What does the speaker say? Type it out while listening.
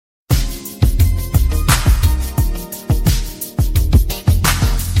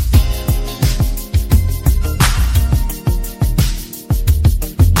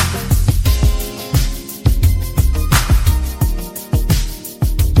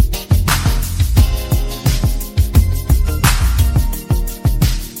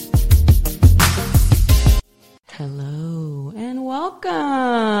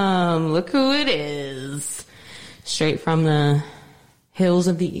from the hills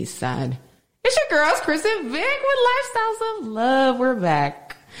of the East Side. It's your girls, Chris and Vic with Lifestyles of Love. We're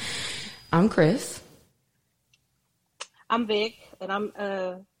back. I'm Chris. I'm Vic, and I'm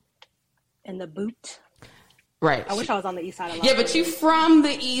in the boot. Right. I wish I was on the East Side of Love. Yeah, but you from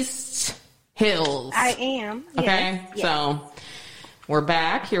the East Hills. I am. Okay, yes. So we're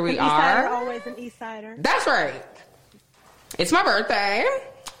back. Here we East Sider, are. always an East Sider. That's right. It's my birthday,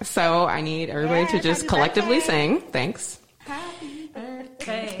 so I need everybody to just collectively sing. Thanks. Happy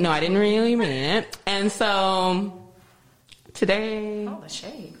birthday. No, I didn't really mean it. And so today Oh, the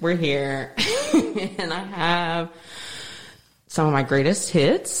shade. we're here, and I have some of my greatest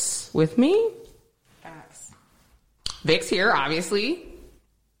hits with me. Facts. Vic's here, obviously.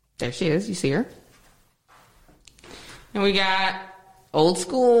 There she is. You see her. And we got old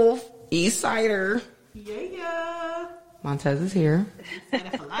school East Sider. Yeah. Montez is here.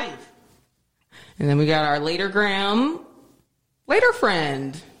 Sider for life. And then we got our later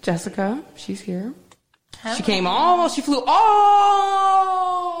friend, Jessica. She's here. Hello. She flew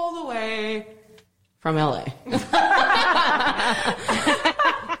all the way from LA.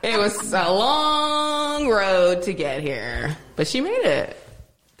 It was a long road to get here, but she made it.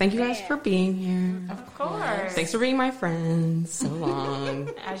 Thank you guys for being here. Of course. Thanks for being my friends so long.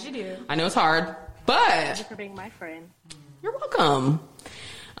 As you do. I know it's hard, but Thank you for being my friend. you're welcome.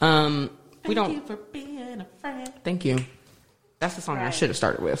 We don't. Thank you for being a friend. Thank you. That's the song I Right. should have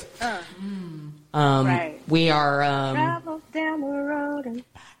started with. Right. We are. Travel down the road and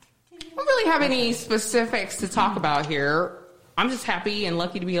I don't really have any specifics to talk about here. I'm just happy and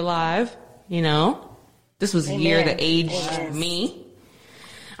lucky to be alive. You know, this was a year Amen. that aged Yes. me.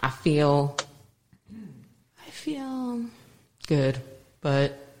 I feel good,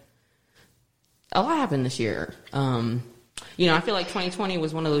 but a lot happened this year. You know, I feel like 2020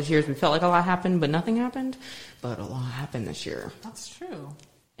 was one of those years we felt like a lot happened, but nothing happened. But a lot happened this year, That's true.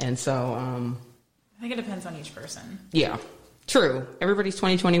 and so I think it depends on each person. yeah, true. Everybody's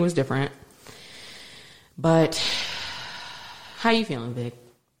 2020 was different, but how you feeling, Vic?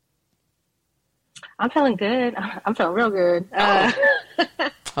 I'm feeling good. I'm feeling real good.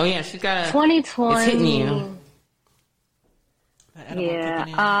 Oh yeah, she's got a. 2020. It's hitting you. That edible Yeah.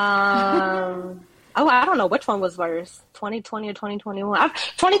 kicking in. Oh, I don't know which one was worse, 2020 or 2021.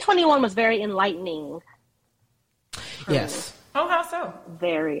 2021 was very enlightening. Yes. Oh, how so?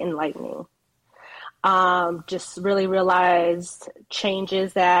 Very enlightening. Just really realized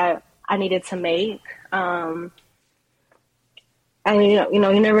changes that I needed to make. I mean, you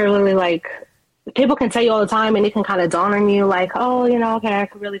never really like, people can tell you all the time and it can kind of dawn on you like, oh, okay, I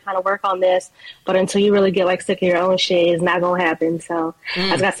could really kind of work on this. But until you really get like sick of your own shit, it's not going to happen. So I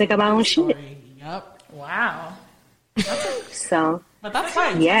just got sick of my own shit. Sorry. Yep. Wow. So But that's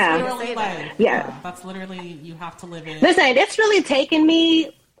life. Yeah. That's literally life. Yeah. That's literally, you have to live it. listen, it's really taken me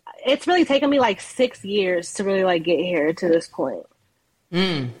like 6 years to really like get here to this point. So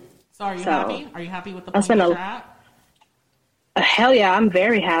are you So, happy? Are you happy with the that's point been that you're at? Hell yeah, I'm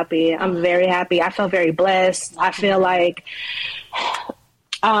very happy. I'm very happy. I feel very blessed. I feel like,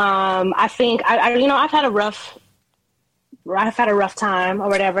 I think I've had a rough time or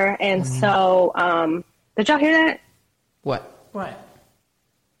whatever. And so, did y'all hear that? What? What?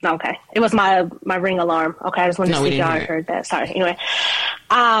 Okay. It was my ring alarm. Okay. I just wanted to No, we see if didn't y'all hear it. heard that. Sorry. Anyway.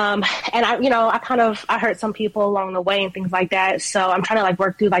 And I hurt some people along the way and things like that. So I'm trying to like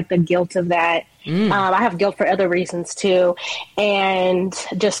work through like the guilt of that. I have guilt for other reasons too. And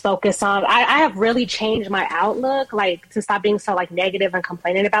just focus on, I have really changed my outlook, like to stop being so like negative and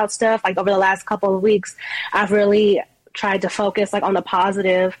complaining about stuff. Like over the last couple of weeks, I've really tried to focus like on the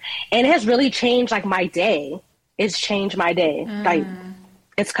positive, and it has really changed like my day. It's changed my day. Like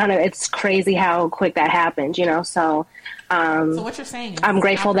it's crazy how quick that happened, So, So what you're saying is I'm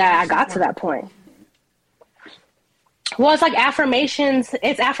grateful that I got to that point. Well, it's like affirmations.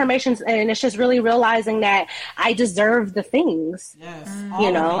 It's affirmations, and it's just really realizing that I deserve the things. Yes.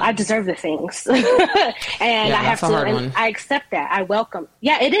 I deserve the things, and I have that's a to. hard And one. I accept that. I welcome.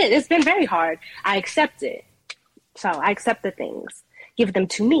 Yeah, it is. It's been very hard. I accept it. So I accept the things. Give them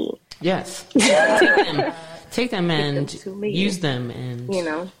to me. Yes. Take them and to me. use them,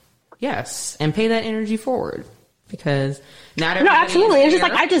 and yes, and pay that energy forward, because not everybody. No, absolutely. is It's just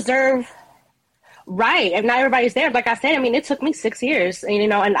like there. I deserve. Right, and not everybody's there. Like I said, I mean, it took me 6 years,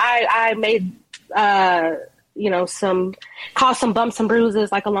 and I made caused some bumps and bruises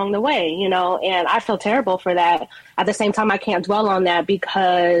like along the way, and I feel terrible for that. At the same time, I can't dwell on that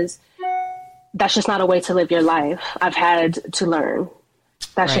because that's just not a way to live your life. I've had to learn.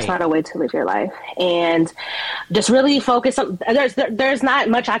 That's just not a way to live your life. And just really focus on, there's not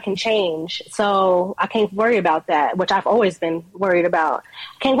much I can change. So I can't worry about that, which I've always been worried about.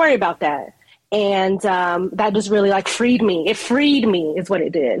 I can't worry about that. And that just really like freed me. It freed me is what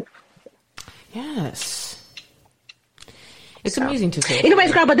it did. Yes. It's amazing to feel.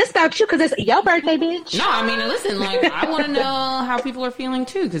 Anyways, girl, but this about you because it's your birthday, bitch. No, I mean, listen, like, I want to know how people are feeling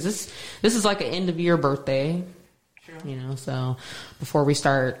too, because this is like an end of year birthday. True. You know, so before we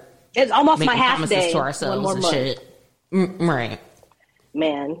start, it's almost my half promises day to ourselves and shit. Right.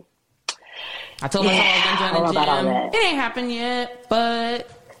 Man. I told myself I was going to join the gym. It ain't happened yet, but.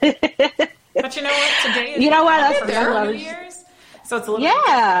 But you know what? Today is you know what? That's New Year's. So it's a little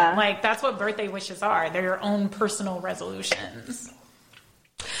bit like that's what birthday wishes are. They're your own personal resolutions.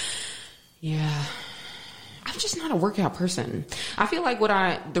 Yeah. I'm just not a workout person. I feel like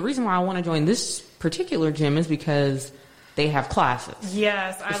the reason why I want to join this particular gym is because they have classes.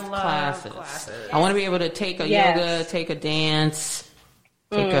 Yes, I love classes. I want to be able to take a yoga, take a dance,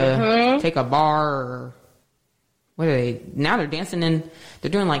 take a bar. Or, what are they? Now they're dancing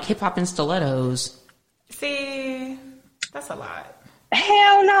they're doing like hip hop and stilettos. See, that's a lot.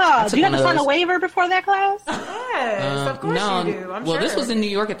 Hell no. Do you have to sign a waiver before that class? Yes, of course you do. I'm sure. This was in New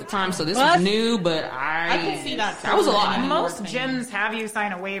York at the time, so this was new, but I can see that. That was a lot. Most gyms have you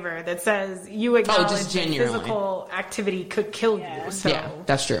sign a waiver that says you acknowledge that physical activity could kill you. So. Yeah,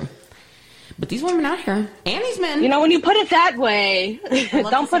 that's true. But these women out here, and these men. You know, when you put it that way,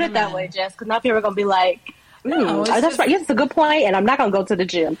 don't put it that way, Jess, because now people are going to be like, that's right. Yes, it's a good point, and I'm not gonna go to the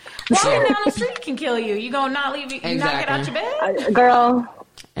gym. Walking down the street can kill you. You gonna not leave? You not get out your bed, girl.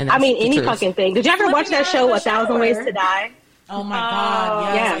 I mean, any fucking thing. Did you ever watch that show, 1,000 Ways to Die? Oh my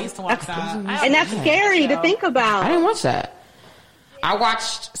god! Yes, I used to watch that, and that's scary to think about. I didn't watch that. I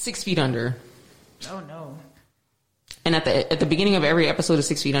watched 6 Feet Under. Oh no! And at the beginning of every episode of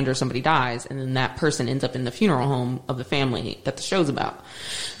 6 Feet Under, somebody dies, and then that person ends up in the funeral home of the family that the show's about.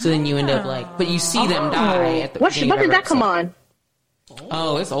 So then you end up but you see them die at the beginning of every episode. When did that come on?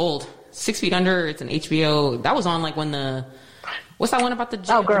 Oh, it's old. 6 Feet Under, it's an HBO. That was on like when what's that one about the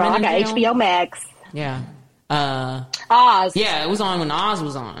Oh, girl, I got HBO Max. Yeah. Oz. Yeah, it was on when Oz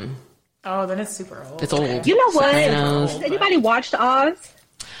was on. Oh, then it's super old. It's old. You know what? Has anybody watched Oz?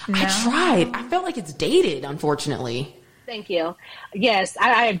 No. I tried. I felt like it's dated, unfortunately. Thank you. Yes,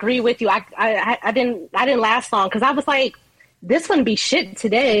 I agree with you. I didn't last long because I was like, this wouldn't be shit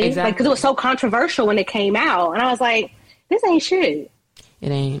today. Exactly. Because it was so controversial when it came out, and I was like, this ain't shit. It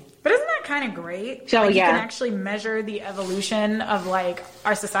ain't. But isn't that kind of great? So you can actually measure the evolution of like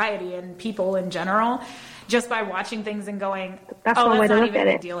our society and people in general just by watching things and going, that's not even a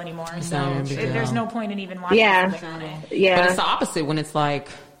big deal anymore. So there's no point in even watching something on it. Yeah. But it's the opposite when it's like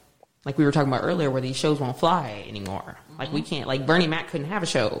we were talking about earlier, where these shows won't fly anymore. Mm-hmm. Like we can't, like Bernie Mac couldn't have a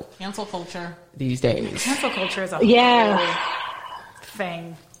show. Cancel culture these days. Cancel culture is a whole thing.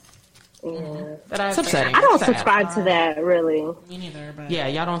 Yeah. It's upsetting. I don't subscribe to that, really. Me neither. But yeah,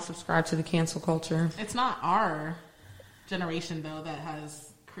 y'all don't subscribe to the cancel culture. It's not our generation though that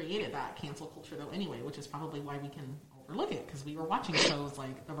has created that cancel culture though. Anyway, which is probably why we can overlook it because we were watching shows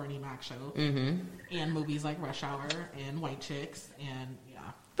like the Bernie Mac show and movies like Rush Hour and White Chicks and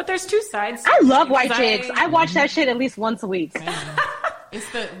But there's two sides. I love White Chicks. I watch that shit at least once a week.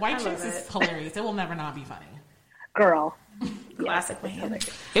 It's the White Chicks is hilarious. It will never not be funny. Girl. Classic man.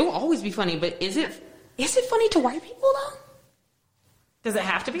 It will always be funny, but is it funny to white people though? Does it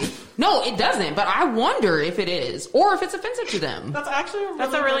have to be? No, it doesn't. But I wonder if it is, or if it's offensive to them. That's actually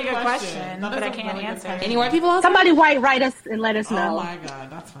a really good question. But I can't answer. Any white people out there? Somebody white write us and let us know. Oh my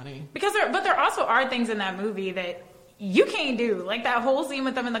god, that's funny. Because there also are things in that movie that you can't do, like that whole scene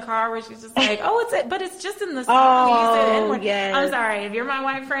with them in the car where she's just like, but it's just in the song. Oh, yes. I'm sorry, if you're my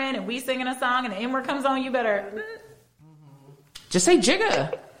white friend and we singing a song and the N-word comes on, you better just say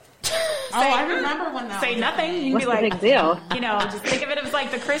jigga. I remember when that say nothing. You can be like, big deal? Just think of it as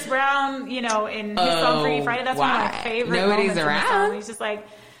like the Chris Brown, in his song Freaky Friday. That's one of my favorite. Nobody's around. He's just like,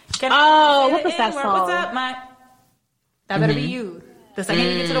 what was that song? What's up, Mike? That better be you. The second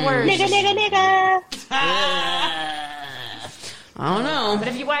you get to the word, nigga. I don't know. But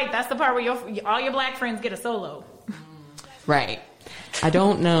if you white, that's the part where all your black friends get a solo. Right. I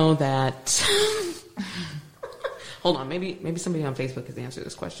don't know that. Hold on. Maybe somebody on Facebook has answered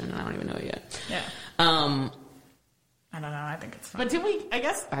this question and I don't even know it yet. Yeah. I don't know. I think it's fun. But did we, I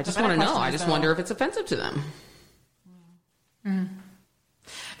guess. I just want to know. I just wonder if it's offensive to them. Mm.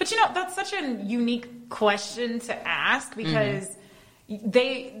 But that's such a unique question to ask because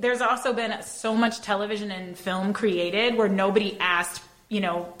there's also been so much television and film created where nobody asked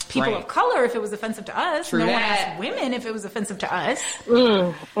people of color if it was offensive to us. No one asked women if it was offensive to us.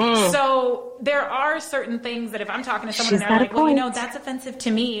 So there are certain things that if I'm talking to someone and they're like, well, that's offensive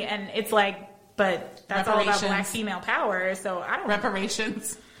to me. And it's like, but that's all about Black female power. So I don't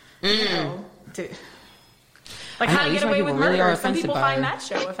reparations. How to Get Away with Murder. Some people find that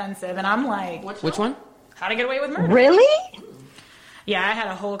show offensive. And I'm like, which one? How to Get Away with Murder. Really? Yeah, I had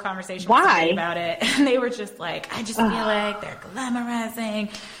a whole conversation with somebody about it. And they were just like, I just feel like they're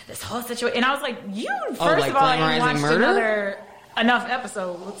glamorizing this whole situation. And I was like, first of all, you watched enough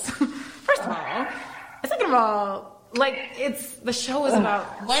episodes. First of all. And second of all, the show is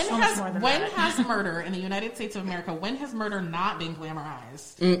about when has murder in the United States of America, when has murder not been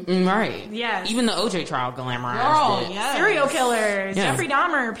glamorized? Right. Yes. Even the OJ trial glamorized it. Yes. Serial killers, Jeffrey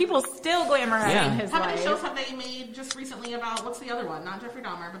Dahmer, people still glamorizing his life. How many shows have they made just recently about, what's the other one? Not Jeffrey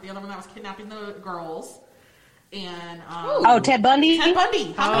Dahmer, but the other one that was kidnapping the girls. And Ted Bundy? Ted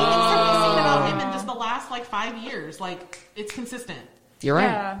Bundy. How many things have you seen about him in just the last 5 years? It's consistent. You're right.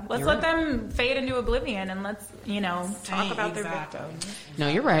 Yeah, let's let them fade into oblivion and let's, talk about their victims. No,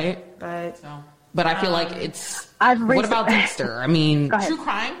 you're right. But I feel like it's. What about Dexter? I mean, true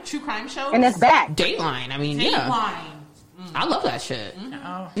crime shows, and it's back. Dateline. I mean, I love that shit. No,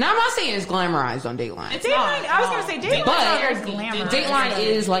 I'm not saying it's glamorized on Dateline. It's Dateline. I was going to say Dateline. But Dateline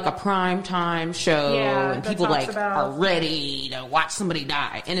is like a prime time show, and people are ready to watch somebody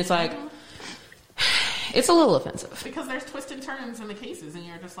die, and it's like. It's a little offensive. Because there's twists and turns in the cases, and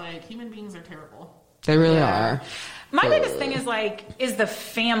you're just like, human beings are terrible. They really are. My biggest thing is is the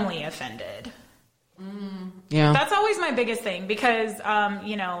family offended? Yeah. That's always my biggest thing because,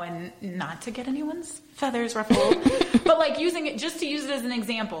 and not to get anyone's feathers ruffled, but using it, just to use it as an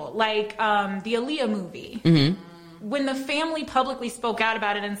example, the Aaliyah movie. Mm-hmm. When the family publicly spoke out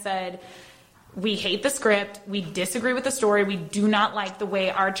about it and said, we hate the script. We disagree with the story. We do not like the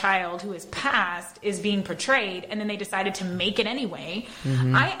way our child who is passed is being portrayed. And then they decided to make it anyway.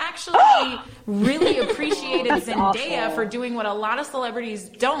 Mm-hmm. I actually really appreciated Zendaya for doing what a lot of celebrities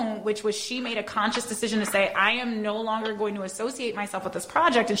don't, which was she made a conscious decision to say, I am no longer going to associate myself with this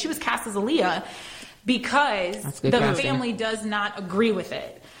project. And she was cast as Aaliyah because the family does not agree with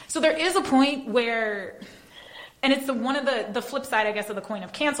it. So there is a point where... And it's one of the flip side, I guess, of the coin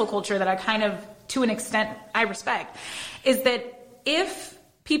of cancel culture that I kind of, to an extent, I respect, is that if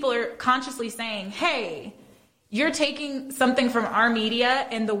people are consciously saying, hey, you're taking something from our media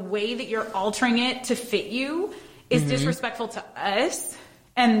and the way that you're altering it to fit you is disrespectful to us,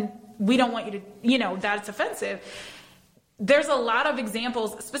 and we don't want you to, that's offensive. There's a lot of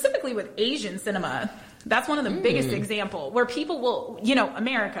examples, specifically with Asian cinema. That's one of the biggest example where people will,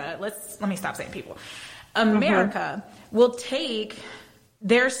 America, let me stop saying people. America will take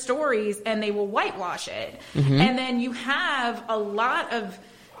their stories and they will whitewash it. And then you have a lot of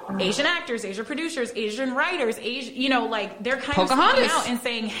Asian actors, Asian producers, Asian writers, they're kind of speaking out and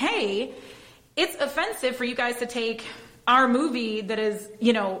saying, hey, it's offensive for you guys to take our movie that is,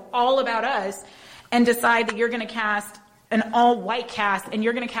 all about us and decide that you're going to cast an all-white cast and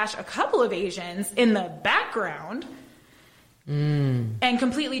you're going to cast a couple of Asians in the background and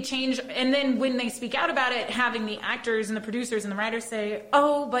completely change. And then when they speak out about it, having the actors and the producers and the writers say,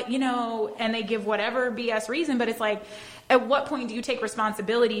 oh, but and they give whatever BS reason. But it's like, at what point do you take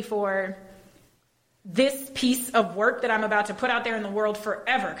responsibility for this piece of work that I'm about to put out there in the world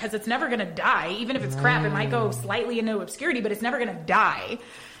forever? Because it's never going to die. Even if it's crap, it might go slightly into obscurity, but it's never going to die.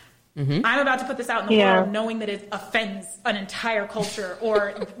 I'm about to put this out in the world knowing that it offends an entire culture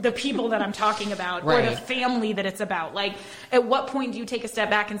or the people that I'm talking about or the family that it's about. At what point do you take a step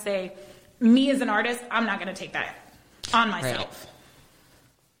back and say, me as an artist, I'm not going to take that on myself.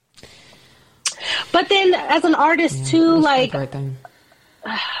 But then as an artist too,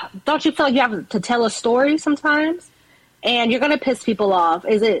 don't you feel like you have to tell a story sometimes? And you're going to piss people off.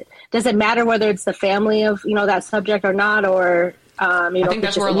 Does it matter whether it's the family of, that subject or not, or... I think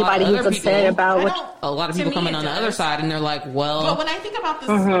that's where a lot of other people, a lot of people come in on the other side and they're like, well. But when I think about this,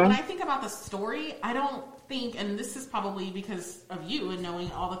 when I think about the story, I don't think, and this is probably because of you and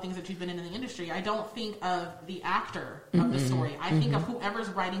knowing all the things that you've been in the industry, I don't think of the actor of the story. I think of whoever's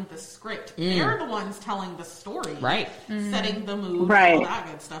writing the script. They're the ones telling the story, setting the mood, all that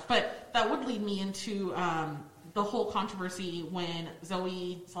good stuff. But that would lead me into the whole controversy when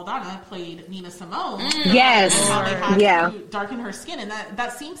Zoe Saldana played Nina Simone. Yes. And how they had to darken her skin. And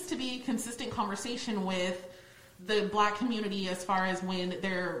that seems to be consistent conversation with the Black community as far as when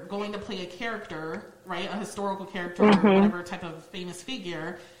they're going to play a character, right? A historical character or whatever type of famous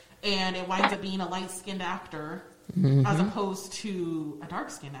figure. And it winds up being a light-skinned actor as opposed to a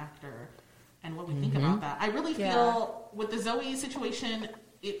dark-skinned actor. and what we think about that. I really feel with the Zoe situation,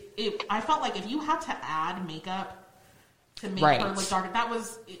 I felt like if you had to add makeup to make her look darker,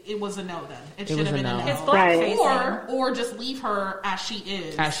 it was a no then. It should have been a no. It's blackface. Or just leave her as she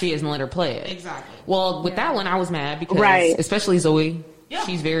is. As she is and let her play it. Exactly. Well, with that one, I was mad because, especially Zoe,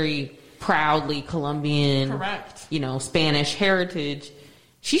 she's very proudly Colombian. Correct. Spanish heritage.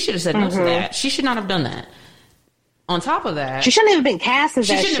 She should have said no to that. She should not have done that. On top of that, she shouldn't have been cast as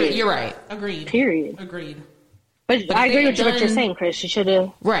that shit. You're right. Agreed. Period. Agreed. But I agree with what you're saying, Chris. She should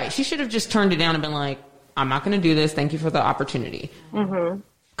have. Right. She should have just turned it down and been like, I'm not going to do this. Thank you for the opportunity.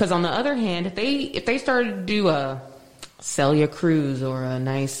 Because on the other hand, if they started to do a Celia Cruz or a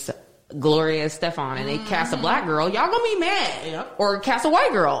nice Gloria Estefan and they cast a black girl, y'all gonna be mad. Yep. Or cast a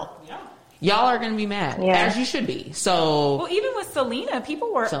white girl. Yeah. Y'all are going to be mad, as you should be. So, well, even with Selena,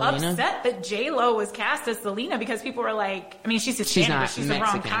 people were upset that J-Lo was cast as Selena because people were like, I mean, she's Hispanic, but she's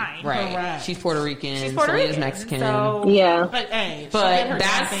Mexican, the wrong kind. Right. Correct. She's Puerto Rican. Selena's Mexican. So, yeah. But hey,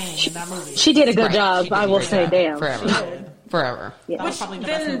 that movie. She did a good job, I will say, damn. Forever. Yeah. Which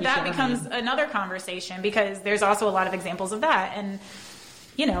then that becomes another conversation because there's also a lot of examples of that. And,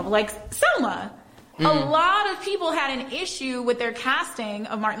 like Selma. A lot of people had an issue with their casting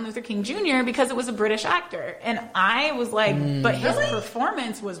of Martin Luther King Jr. because it was a British actor. And I was like, but his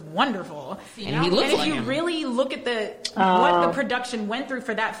performance was wonderful. And he looked and if like you him. really look at what the production went through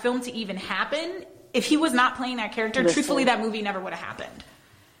for that film to even happen, if he was not playing that character, truthfully, that movie never would have happened.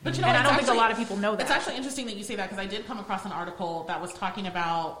 But and I don't think a lot of people know that. It's actually interesting that you say that because I did come across an article that was talking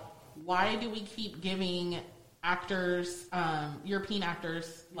about why do we keep giving actors, European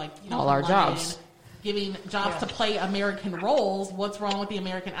actors, like all our jobs. Giving jobs to play American roles. What's wrong with the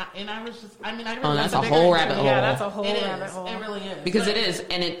American? And I was just, I didn't really that's a whole rabbit hole. Yeah, that's a whole rabbit hole. It really is. Because it is.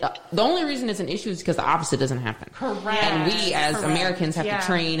 And the only reason it's an issue is because the opposite doesn't happen. Correct. And we as Americans have to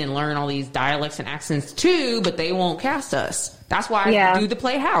train and learn all these dialects and accents too, but they won't cast us. That's why Dude to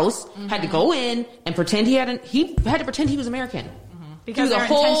Play House had to go in and pretend he had to pretend he was American. Because through the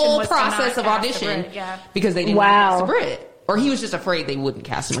whole process of audition. Because they didn't cast a Brit. Or he was just afraid they wouldn't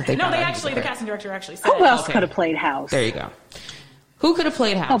cast him if they found out the casting director actually said who else could have played House? There you go. Who could have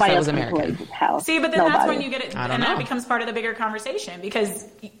played House Nobody that else was American? House. See, but then that's when you get it, and that becomes part of the bigger conversation because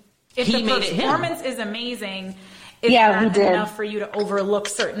if the performance is amazing, it's not enough for you to overlook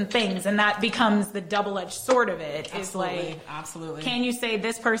certain things, and that becomes the double-edged sword of it. Absolutely. Can you say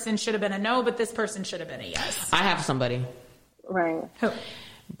this person should have been a no, but this person should have been a yes? I have somebody. Right. Who?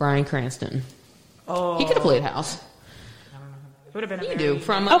 Bryan Cranston. Oh, he could have played House. It would have been it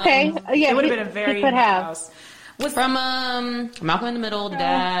would have been a very good house. Was from Malcolm in the Middle,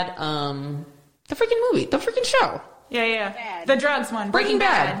 Dad, the freaking movie, the freaking show. Yeah. The drugs one, Breaking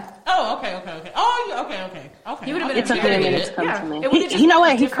Bad. Oh, okay. Oh, okay. He would have been. It's a 30 minutes come to me. You know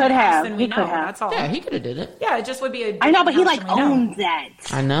what? He could have. He could have. That's all. Yeah, he could have did it. Yeah, it just would be I know, but he owned that.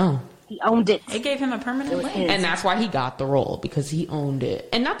 I know. He owned it. It gave him a permanent win. And that's why he got the role, because he owned it.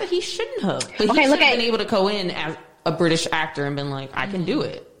 And not that he shouldn't have, but he should have been able to go in as a British actor and been like, I can do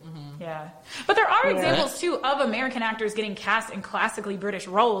it. Yeah. But there are examples, too, of American actors getting cast in classically British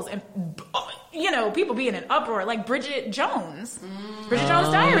roles and, people being in uproar, like Bridget Jones. Bridget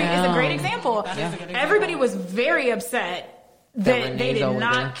Jones' Diary is a great example. That is a good example. Everybody was very upset that they did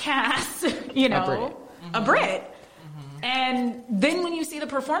not cast, a Brit. And then when you see the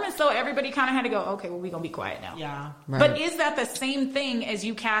performance, though, everybody kind of had to go, okay, well, we're going to be quiet now. Yeah. Right. But is that the same thing as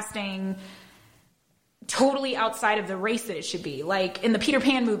you casting totally outside of the race that it should be? Like in the Peter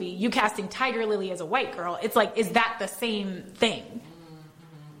Pan movie, you casting Tiger Lily as a white girl. It's like, is that the same thing?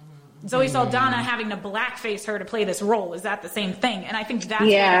 Zoe Saldana having to blackface her to play this role, is that the same thing? And I think that's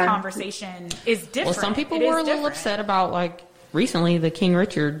where the conversation is different. Well, some people were a little upset about, like, recently, the King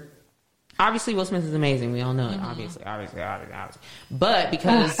Richard. Obviously, Will Smith is amazing. We all know it. Obviously. But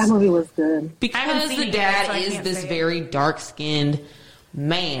because that movie was good. Because the dad is this very dark-skinned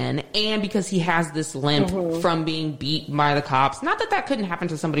man, and because he has this limp from being beat by the cops. Not that couldn't happen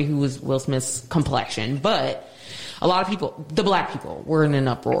to somebody who was Will Smith's complexion, but a lot of people, the black people, were in an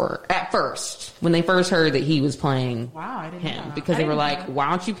uproar at first when they first heard that he was playing him, because they were like, why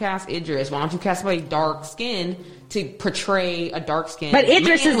don't you cast Idris? Why don't you cast somebody dark-skinned to portray a dark-skinned But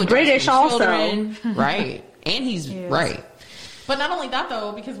Idris is British also. Right. And he's right. But not only that,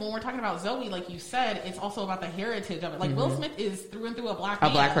 though, because when we're talking about Zoe, like you said, it's also about the heritage of it. Like, Will Smith is through and through a black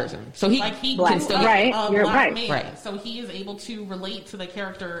man. A black person. So he can still get You're right. Man. Right. So he is able to relate to the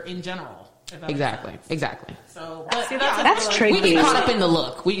character in general. Exactly. So, that's tricky. We get caught up in the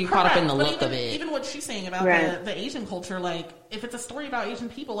look. We get caught up in the look of it. Even what she's saying about the Asian culture, like, if it's a story about Asian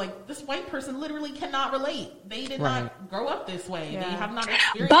people, like, this white person literally cannot relate. They did not grow up this way. They have not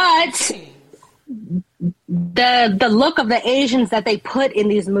experienced the look of the Asians that they put in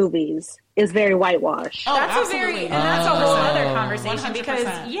these movies is very whitewashed. Oh, That's absolutely. that's a whole other conversation 100%.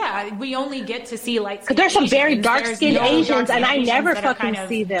 because we only get to see light. Because there's some very dark-skinned Asians, and I never that are fucking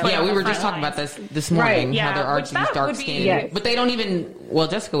see them. Yeah, we were just talking about this morning, Right. how there are these dark skinned. Yes. But they don't even, well,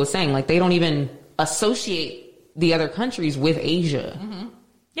 Jessica was saying, like, they don't even associate the other countries with Asia. Mm-hmm.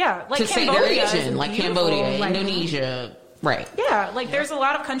 Yeah, like to say Cambodia they're is Asian, like beautiful, Cambodia, like- Indonesia. Right. Yeah, like there's a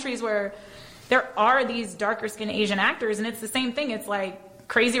lot of countries where there are these darker skinned Asian actors, and it's the same thing. It's like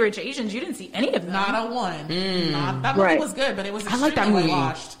Crazy Rich Asians. You didn't see any of them. Not a one. Not, that movie Right. was good, but it was I like that extremely movie.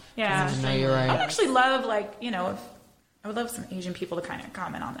 whitewashed. Yeah. No, you're I would right. actually love, like, you know, I would love some Asian people to kind of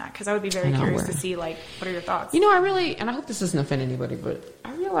comment on that because I would be very I know, curious where- to see, like, what are your thoughts? You know, I really, and I hope this doesn't offend anybody, but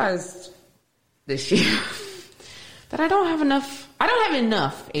I realized this year that I don't have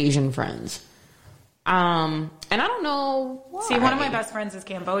enough Asian friends. And I don't know why. See, one of my best friends is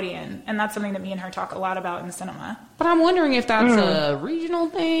Cambodian, and that's something that me and her talk a lot about in the cinema. But I'm wondering if that's a regional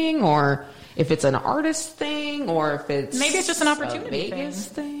thing, or if it's an artist thing, or if it's Maybe it's just an opportunity a Vegas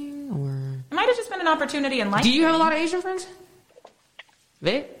thing, or It might have just been an opportunity in life. do you have a lot of Asian friends?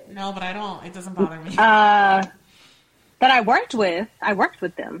 Vic? No, but I don't. It doesn't bother me. That I worked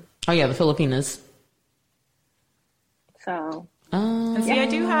with them. Oh yeah, the Filipinas. So And see, I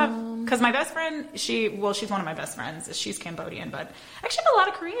do have, because my best friend, she's one of my best friends. She's Cambodian, but I actually have a lot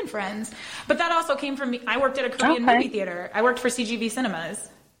of Korean friends. But that also came from me. I worked at a Korean Okay. movie theater. I worked for CGV Cinemas.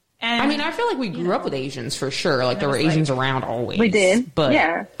 And I mean, I feel like we grew up with Asians for sure. Like there were was like- Asians around always. We did, but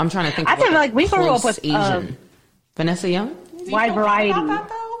yeah. I'm trying to think. I of feel a like we grew up close with, Asian. Vanessa Young. Do you wide feel bad variety. about that,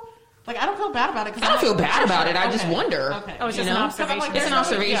 though? Like, I don't feel bad about it. I don't feel bad about it. I just Okay. wonder. Okay. Oh, it's you just an know? observation. It's an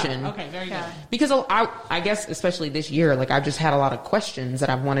observation. Yeah. Okay, very good. Because I guess especially this year, like I've just had a lot of questions that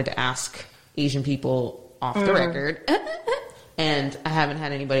I've wanted to ask Asian people off the record, and I haven't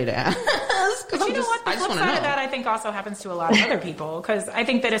had anybody to ask. But you know what? The I just flip want to side know. of that, I think, also happens to a lot of other people. Because I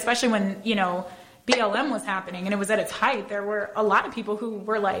think that especially when, you know, BLM was happening and it was at its height, there were a lot of people who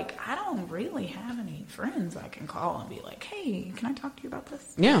were like, I don't really have any friends I can call and be like, hey, can I talk to you about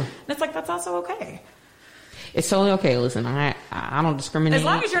this? Yeah, And it's like, that's also okay. it's totally okay. Listen, I don't discriminate. As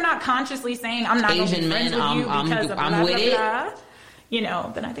long as you're not consciously saying, I'm not going to be Asian friends men, with you I'm because of with blah, blah, it. blah, you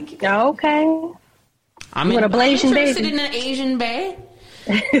know, then I think you can. okay. I'm want a Blasian interested baby. in an Asian bae.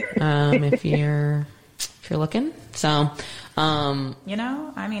 If you're looking. So, You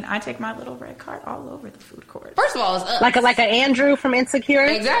know, I mean, I take my little red cart all over the food court. first of all, it's us. Like a Andrew from Insecure.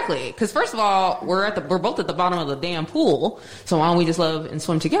 Exactly, because first of all, we're both at the bottom of the damn pool. So why don't we just love and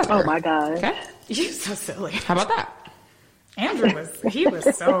swim together? Oh my God. Okay, You're so silly. how about that? Andrew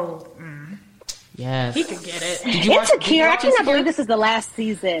was so, Yes, he could get it. Did you watch Insecure. I cannot Insecure? believe this is the last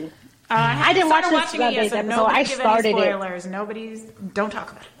season. I didn't watch started this watching it yet, so episode. nobody I give started any it. spoilers. Don't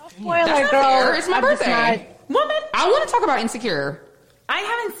talk about it. Spoiler, That's not girl. fair. It's my I'm just birthday. Woman, I want to talk about Insecure. I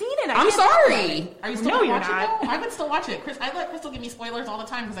haven't seen it. I I'm can't talk about sorry. it. Are you still No, gonna you're watch not. it, though? I would still watch it. I let Crystal give me spoilers all the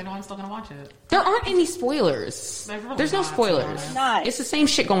time because I know I'm still going to watch it. There aren't any spoilers. There's really There's no not, to be spoilers. honest. Not. It's the same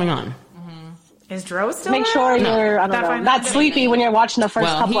shit going on. Is Dro still Make around? sure No. you're, I don't That know, fine. not sleepy when you're watching the first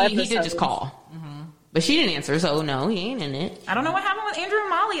Well, couple he episodes. did just call. But she didn't answer, so no, he ain't in it. I don't know what happened with Andrew and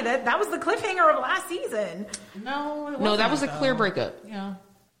Molly. That was the cliffhanger of last season. No, it No, that wasn't, was a though. clear breakup. Yeah.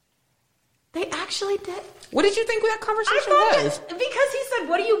 They actually did. What did you think that I conversation thought was? that because he said,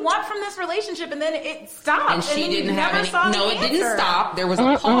 "What do you want from this relationship?" and then it stopped, And she then didn't you have never any. saw No, the it didn't answer. stop. There was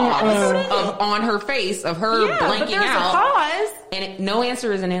a pause on her face of her Yeah, but blanking there's out, a pause. and no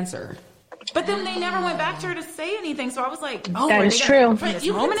answer is an answer. But then they never went back to her to say anything. So I was like, "Oh, That are is they true. gonna- But This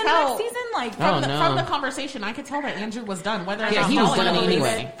you can moment in the tell- next season, like Oh, From no. the conversation, I could tell that Andrew was done. Whether or Yeah, not he was Molly done believed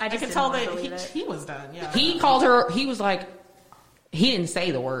anyway. it, I I just could didn't tell wanna that believe it. he was done. Yeah. He called her. He was like, he didn't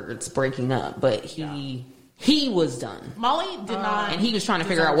say the words breaking up, but he was done. Molly did not, And he was trying to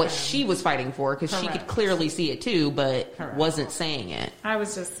figure out what deserve him. she was fighting for because she could Correct. clearly see it too, but Correct. wasn't saying it. I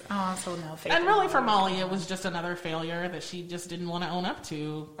was just, so no faith. And really, for Molly, it was just another failure that she just didn't want to own up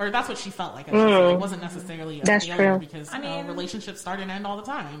to, or that's what she felt like. I should say. It wasn't necessarily a That's failure true. because I mean- relationships start and end all the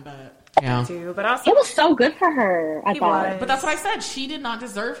time. But Yeah. too, but also It was so good for her, I He thought. was. But that's what I said. She did not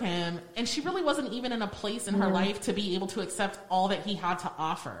deserve him, and she really wasn't even in a place in her life to be able to accept all that he had to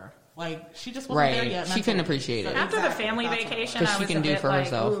offer. Like, she just wasn't there Right. yet. She mentally. couldn't appreciate it. after Exactly. the family That's what it was. vacation, 'Cause I she was can a do bit for like,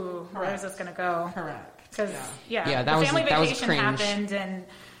 herself. ooh, where's this gonna go? Correct. Because Yeah, the that was- family that was vacation cringe. happened, and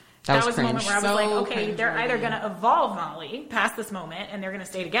That was was the moment cringe. where I was like, So okay, they're cringe-worthy. either gonna evolve Molly past this moment, and they're gonna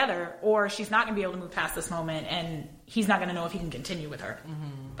stay together, or she's not gonna be able to move past this moment, and he's not gonna know if he can continue with her.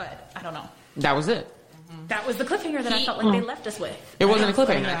 But I don't know. That was it. That was the cliffhanger that I felt like they left us with. It wasn't a Yeah, I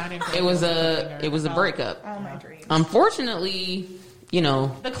cliffhanger. didn't It was feel it was a breakup. All my dreams. Unfortunately, you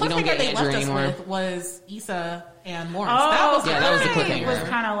know, The we don't cliffhanger get they Andrew left us anymore. with was Issa and Lawrence. Oh, that was that was the right. cliffhanger. It was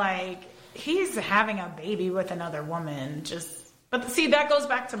kind of like he's having a baby with another woman. But see, that goes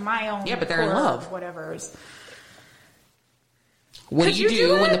back to my own. Yeah, but they're in core love. of whatever's. What Could do you you do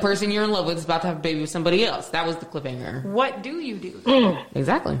do when it? the person you're in love with is about to have a baby with somebody else? That was the cliffhanger. What do you do?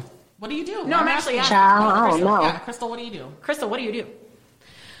 Exactly. What do you do? No, I'm actually asking. Child, I don't Crystal, know. yeah, Crystal, what do you do? Crystal, what do you do?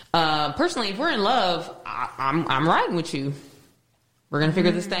 Personally, if we're in love, I'm riding with you. We're gonna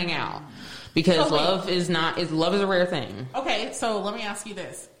figure this thing out because So wait. love is a rare thing. Okay, so let me ask you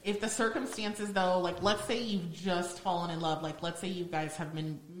this. If the circumstances, though, like, let's say you've just fallen in love, like, let's say you guys have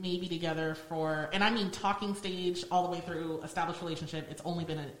been maybe together for, and I mean talking stage all the way through established relationship, it's only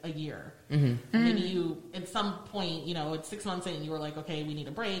been a year. Mm-hmm. Maybe you, at some point, you know, it's 6 months in, you were like, okay, we need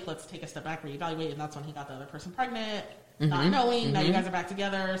a break, let's take a step back, reevaluate, and that's when he got the other person pregnant, not knowing, now you guys are back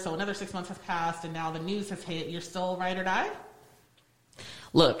together, so another 6 months has passed, and now the news has hit, you're still ride or die?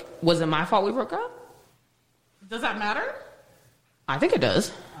 Look, was it my fault we broke up? Does that matter? I think it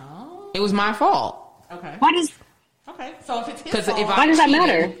does. Oh, It was my fault. okay. Why does Okay, so if it's his Because fault, Why does that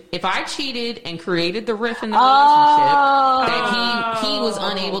matter? If I cheated and created the rift in the Oh. relationship that he was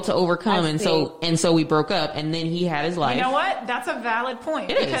unable to overcome, I and see. so we broke up, and then he had his life. You know what? That's a valid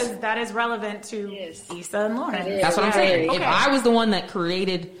point It is. because that is relevant to It is. Issa and Lauren. It is. That's what I'm saying. Okay. If I was the one that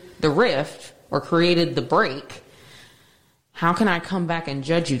created the rift or created the break, how can I come back and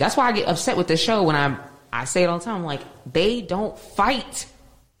judge you? That's why I get upset with this show when I say it all the time. Like, they don't fight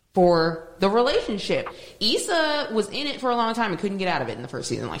for the relationship. Issa was in it for a long time and couldn't get out of it in the first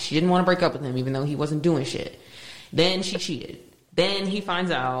season. Like, she didn't want to break up with him even though he wasn't doing shit. Then she cheated. Then he finds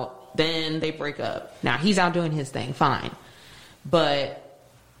out. Then they break up. Now he's out doing his thing, fine. But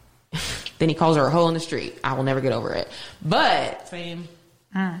then he calls her a hoe in the street. I will never get over it. But same.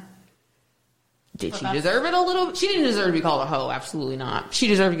 did she deserve it a little? She didn't deserve to be called a hoe. Absolutely not. She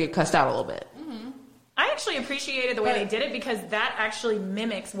deserved to get cussed out a little bit. I actually appreciated the way they did it because that actually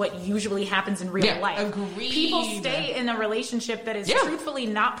mimics what usually happens in real Yeah, life. agreed. People stay in a relationship that is Yeah. truthfully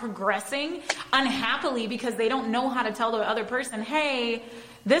not progressing unhappily because they don't know how to tell the other person, hey,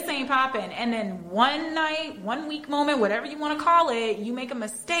 this ain't popping. And then one night, 1 week moment, whatever you want to call it, you make a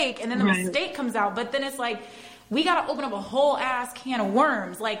mistake and then the Right. mistake comes out. But then it's like, we got to open up a whole ass can of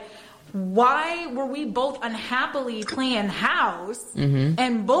worms. Like, why were we both unhappily playing house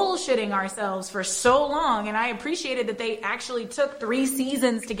and bullshitting ourselves for so long? And I appreciated that they actually took 3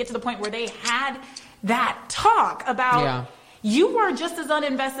 seasons to get to the point where they had that talk about Yeah. you were just as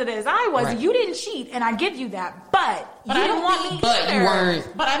uninvested as I was. Right. You didn't cheat, and I give you that. But But you I didn't don't want think- me But either. you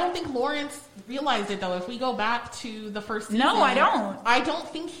weren't. But I don't think Lawrence realized it, though. If we go back to the first season, No, I don't. I don't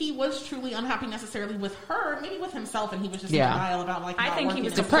think he was truly unhappy necessarily with her. Maybe with himself, and he was just Yeah. in denial about like. I not think he working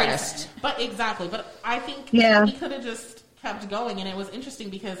was as depressed. But exactly. But I think Yeah. he could have just kept going, and it was interesting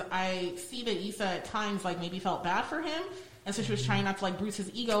because I see that Issa at times like maybe felt bad for him. And so she was trying not to like bruise his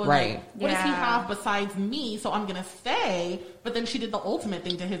ego. And, Right. Like, what does he Yeah. have besides me? So I'm gonna stay. But then she did the ultimate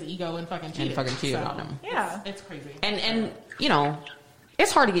thing to his ego and fucking cheated. cheated So, on him. Yeah. it's crazy. And you know,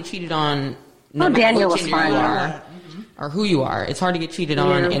 it's hard to get cheated on. No Oh, matter Daniel what was gender you fine. are or who you are. It's hard to get cheated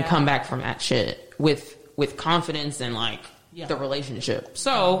on and Yeah. come back from that shit with confidence and like Yeah. the relationship.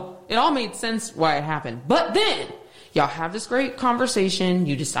 So it all made sense why it happened. But then y'all have this great conversation.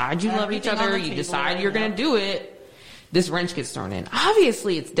 You decide you love each Everything on other. the You table, decide you're yeah. gonna do it. This wrench gets thrown in.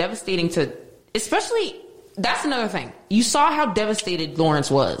 Obviously, it's devastating to, especially. That's another thing. You saw how devastated Lawrence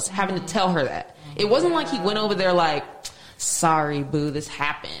was having to tell her that. It wasn't like he went over there like, "Sorry, boo, this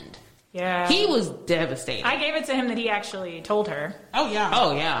happened." Yeah. He was devastated. I gave it to him that he actually told her. Oh yeah.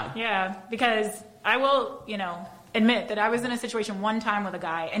 Oh yeah. Yeah, because I will, admit that I was in a situation one time with a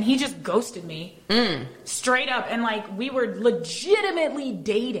guy and he just ghosted me straight up. And like, we were legitimately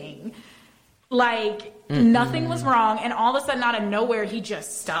dating. Like, nothing was wrong. And all of a sudden, out of nowhere, he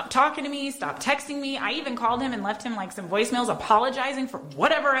just stopped talking to me, stopped texting me. I even called him and left him like some voicemails apologizing for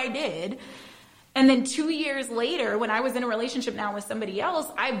whatever I did. And then 2 years later, when I was in a relationship now with somebody else,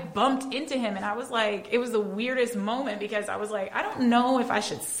 I bumped into him and I was like, it was the weirdest moment because I was like, I don't know if I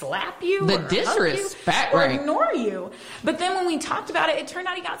should slap you The or hug disrespect, you or right. ignore you. But then when we talked about it, it turned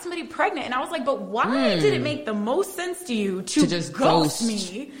out he got somebody pregnant. And I was like, but why did it make the most sense to you to just ghost ghost.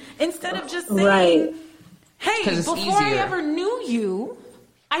 me instead of just saying, Right. hey, 'Cause it's before I easier. ever knew you,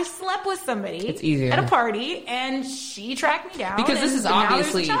 I slept with somebody It's easier. at a party and she tracked me down. Because this and is now there's a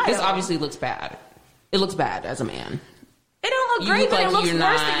obviously child. this obviously looks bad. It looks bad as a man. It don't look You great, look but like it looks you're worse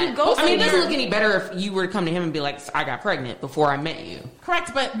not. that you ghosted I mean, it doesn't me. look any better if you were to come to him and be like, "I got pregnant before I met you."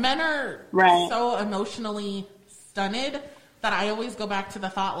 Correct, but men are Right. so emotionally stunted that I always go back to the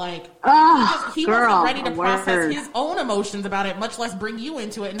thought, like, he girl, wasn't ready to process his own emotions about it, much less bring you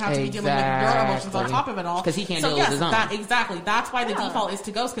into it and have to be dealing with your emotions on top of it all. Because he can't deal with his own. Exactly. That's why the default is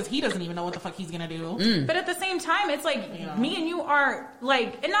to ghost, because he doesn't even know what the fuck he's going to do. But at the same time, it's like, me and you are,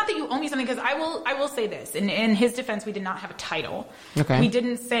 like, and not that you owe me something, because I will say this. In his defense, we did not have a title. Okay. We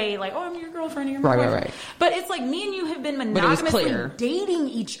didn't say, like, oh, I'm your girlfriend, you're my boyfriend. Right. But it's like, me and you have been monogamously dating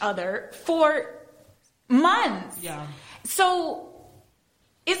each other for months. Yeah. So,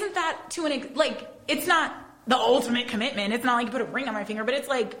 isn't that it's not the ultimate commitment. It's not like you put a ring on my finger, but it's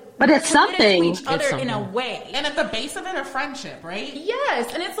like, but it's something. To each other in a way. And at the base of it, a friendship, right?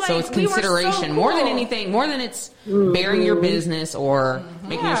 Yes, and it's like, so it's consideration more than anything, more than it's bearing your business or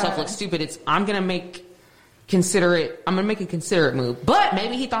making yourself look stupid. It's I'm gonna make a considerate move. But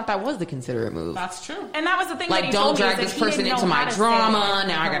maybe he thought that was the considerate move. That's true. And that was the thing. Like, that don't drag this person into my drama.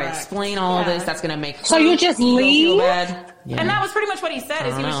 Now I gotta explain all this. That's gonna make so you just leave. Bad. Yeah. And that was pretty much what he said.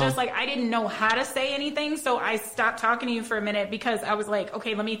 Is he was just like, I didn't know how to say anything, so I stopped talking to you for a minute because I was like,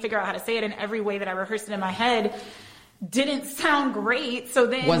 okay, let me figure out how to say it. And every way that I rehearsed it in my head didn't sound great. So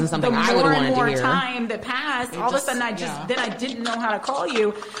then wasn't something the I would more have and more to hear. time that passed, all of a sudden I didn't know how to call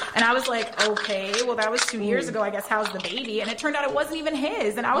you. And I was like, okay, well that was 2 years ago. I guess how's the baby? And it turned out it wasn't even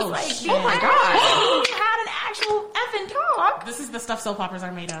his. And I was like, shit. oh my God, we had an actual effing talk. This is the stuff soap operas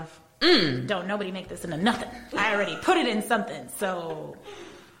are made of. Don't nobody make this into nothing. I already put it in something. So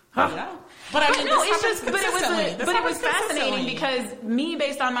yeah. But I mean, no, it's just, but it was consistently. fascinating because me,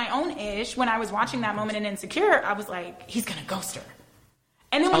 based on my own ish, when I was watching that moment in Insecure, I was like, he's gonna ghost her.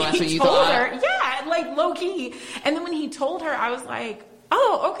 And then when he told her, yeah, like low key. And then when he told her, I was like,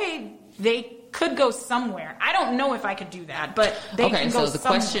 oh, okay, they could go somewhere. I don't know if I could do that, but they can go somewhere. So the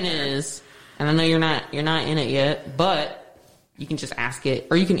question is, and I know you're not in it yet, but you can just ask it,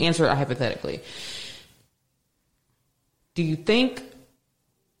 or you can answer it hypothetically. Do you think?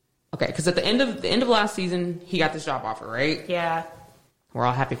 Okay, because at the end of last season, he got this job offer, right? Yeah. We're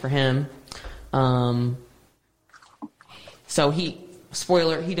all happy for him. So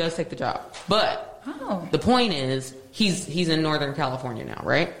spoiler, he does take the job. But the point is, he's in Northern California now,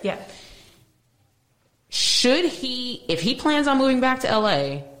 right? Yeah. Should he, if he plans on moving back to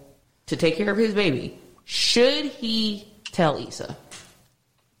LA to take care of his baby, should he tell Issa?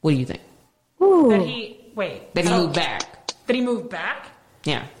 What do you think? That he moved back. That he moved back?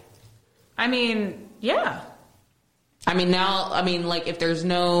 Yeah. I mean, yeah. I mean, like, if they're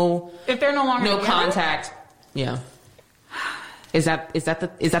no longer together? Contact, yeah. Is that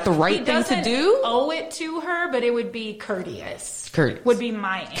the right thing to do? Owe it to her, but it would be courteous. Would be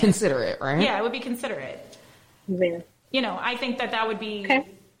my answer. Considerate, right? Yeah, it would be considerate. Yeah. You know, I think that would be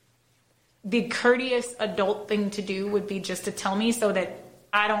the courteous adult thing to do would be just to tell me so that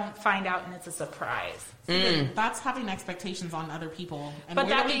I don't find out and it's a surprise. That's having expectations on other people. And but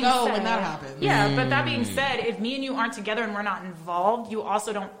where do we go when that happens? Yeah, but that being said, if me and you aren't together and we're not involved, you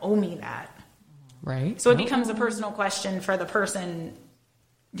also don't owe me that. Right. So it becomes a personal question for the person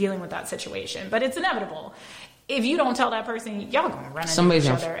dealing with that situation. But it's inevitable. If you don't tell that person, y'all gonna run into each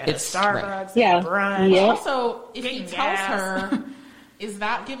other at a Starbucks, brunch. Yeah. Also, if he tells her, is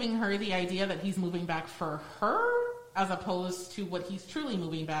that giving her the idea that he's moving back for her as opposed to what he's truly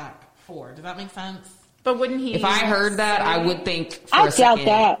moving back for? Does that make sense? But wouldn't he? If I heard that, I would think. I doubt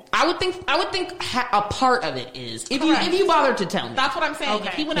that. I would think a part of it is if you bothered to tell me. That's what I'm saying. Okay.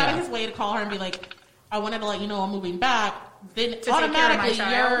 If he went out of his way to call her and be like, "I wanted to let you know I'm moving back," then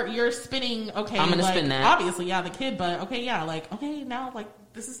automatically you're spinning. Okay, I'm gonna spin that. Obviously, the kid, but now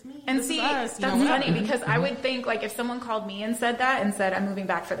this is me. And this see, is us, that's funny because I would think like if someone called me and said that and said I'm moving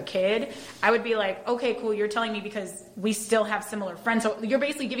back for the kid, I would be like, okay, cool. You're telling me because we still have similar friends, so you're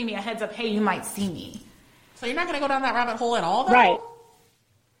basically giving me a heads up. Hey, you might see me. So you're not going to go down that rabbit hole at all, though? Right.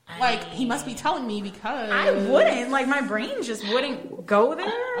 Like, he must be telling me because... I wouldn't. Like, my brain just wouldn't go there.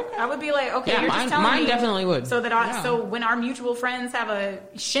 Okay. I would be like, okay, you're just telling me. Mine definitely would. So that so when our mutual friends have a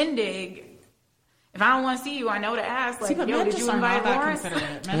shindig, if I don't want to see you, I know to ask, like, yo, did you invite Lawrence?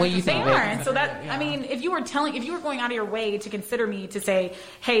 What do you think? They aren't. So that, I mean, if you were going out of your way to consider me to say,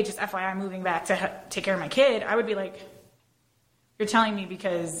 hey, just FYI, I'm moving back to take care of my kid, I would be like... You're telling me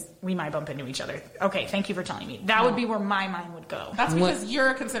because we might bump into each other. Okay, thank you for telling me. That would be where my mind would go. That's because you're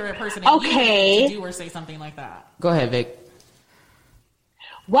a considerate person and you need to do or say something like that. Go ahead, Vic.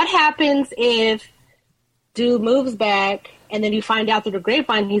 What happens if dude moves back and then you find out through the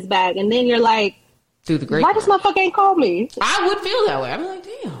grapevine he's back and then you're like, through the grapevine? Why this motherfucker ain't call me? I would feel that way. I'd be like,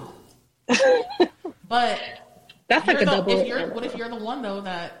 damn. But that's like a double. What if you're the one though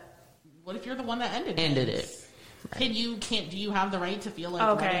that ended it? Do you have the right to feel like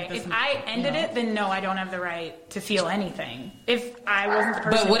Okay, if I ended it, then no, I don't have the right to feel anything. If I wasn't the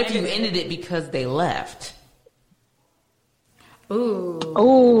person. But what if you ended it because they left? Ooh.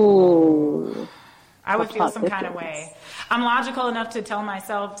 I would feel some kind of way. I'm logical enough to tell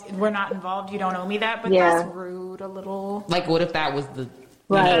myself we're not involved. You don't owe me that, but that's rude a little. Like, what if that was the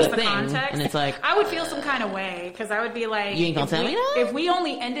Right. the The thing, context, and it's like, I would feel some kind of way because I would be like, you ain't gonna tell me that? If we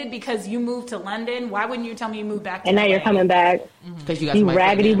only ended because you moved to London, why wouldn't you tell me you moved back to And now LA? you're coming back. because you got You somebody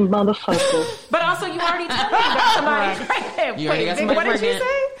raggedy pregnant. motherfucker. But also, you already told me you got somebody pregnant. You already got somebody what did you pregnant.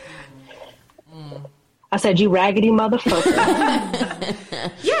 say? I said, you raggedy motherfucker.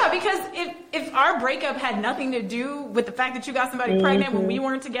 Yeah, because if our breakup had nothing to do with the fact that you got somebody pregnant when we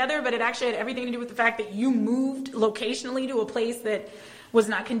weren't together, but it actually had everything to do with the fact that you moved locationally to a place that was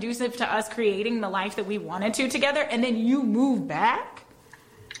not conducive to us creating the life that we wanted to together, and then you move back,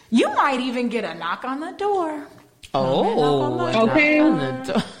 you might even get a knock on the door. Oh, Okay. knock on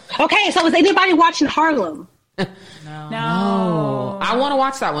the door. Okay, so is anybody watching Harlem? No. Oh, I want to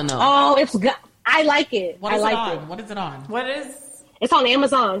watch that one though. Oh, it's good. I like it. What I is like it on? it. What is it on? What is It's on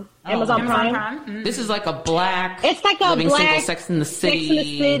Amazon. Amazon Amazon Prime. Prime? Mm. This is like a black. It's like a living black single Sex in the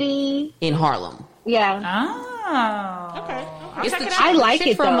City in Harlem. Yeah. Oh. Okay. I'll It's check the it chick- out. I like the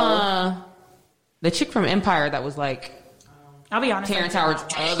chick it, from though. the chick from Empire that was like I'll be honest. Terrence Howard's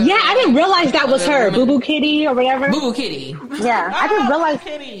other. Yeah, I didn't realize that was her. woman. Boo Boo Kitty or whatever. Boo Boo Kitty. Yeah, I didn't realize.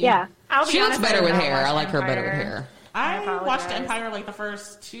 Kitty. Yeah. I'll be She looks honest, better I with did not hair. watch I like her better with Empire. hair. I apologize. watched Empire like the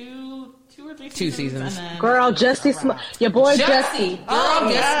first two or three Two seasons. seasons. And then Girl, Jussie your boy Jussie. Girl, Oh,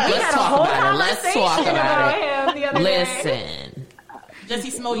 yes. yeah. We Let's had a talk whole about it. Let's conversation talk about it. him the other day. Listen. Jesse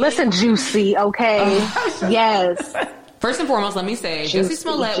Smollett. Listen, Juicy, okay? Yes. First and foremost, let me say, Juicy, Jussie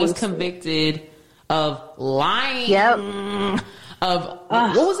Smollett was juicy. convicted of lying. Yep. Of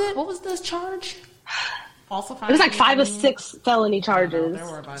what was it? What was the charge? falsifying. It was like 5 or 6 felony charges. There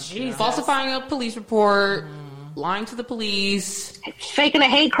were a bunch. Jesus. Falsifying a police report, lying to the police, Faking a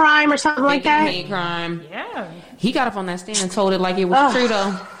hate crime or something like faking a that. hate crime. Yeah. He got up on that stand and told it like it was true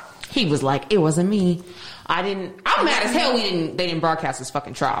though. He was like, it wasn't me. I'm mad as hell they didn't broadcast this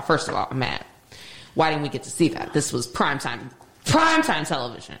fucking trial. First of all, I'm mad. Why didn't we get to see that? This was primetime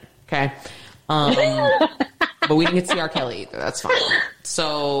television. Okay. But we didn't get to see R. Kelly either. That's fine.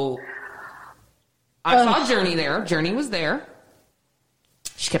 So I saw Journey there. Journey was there.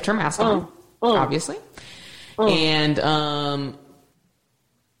 She kept her mask on, obviously. And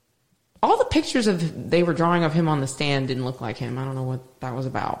all the pictures they were drawing of him on the stand didn't look like him. I don't know what that was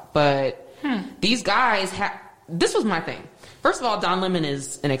about. But these guys this was my thing. First of all, Don Lemon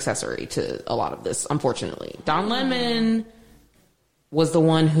is an accessory to a lot of this, unfortunately. Don Lemon was the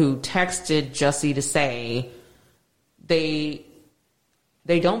one who texted Jussie to say they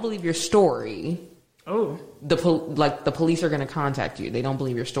don't believe your story. Oh. The police are going to contact you. They don't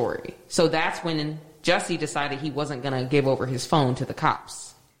believe your story. So that's when Jussie decided he wasn't going to give over his phone to the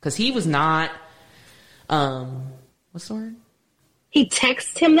cops because he was not. What's the word? He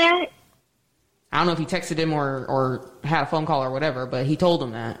texted him that? I don't know if he texted him or had a phone call or whatever, but he told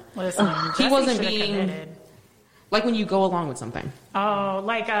him that. Listen, He Jesse wasn't shoulda being- committed. Like when you go along with something. Oh,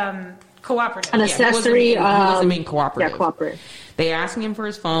 like cooperative. An Yeah, he wasn't accessory. being- he wasn't being cooperative. Yeah, cooperative. They asked him for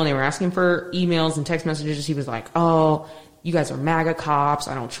his phone. They were asking him for emails and text messages. He was like, oh, you guys are MAGA cops.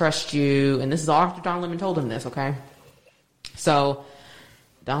 I don't trust you. And this is all after Don Lemon told him this, okay? So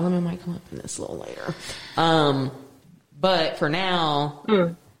Don Lemon might come up in this a little later. But for now,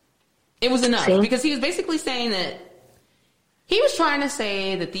 it was enough. See? Because he was basically saying that he was trying to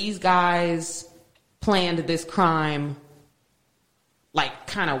say that these guys planned this crime like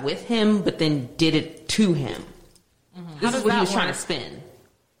kind of with him, but then did it to him. This is what he was trying to spin.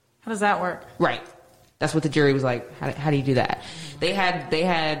 How does that work? Right. That's what the jury was like. How do you do that? They had.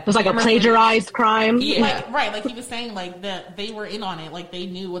 It was like a plagiarized crime. Yeah. Like he was saying, like that they were in on it, like they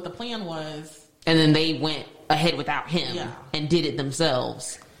knew what the plan was. And then they went ahead without him Yeah. and did it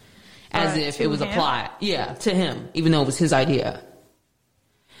themselves, as if to it was a him? plot. Yeah, to him, even though it was his idea.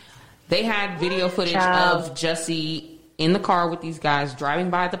 They had video footage Child. of Jussie in the car with these guys driving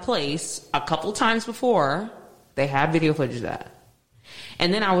by the place a couple times before. They had video footage of that.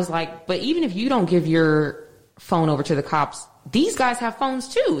 And then I was like, but even if you don't give your phone over to the cops, these guys have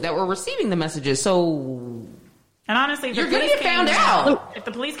phones too that were receiving the messages. So And honestly, if You're the gonna police get found out. If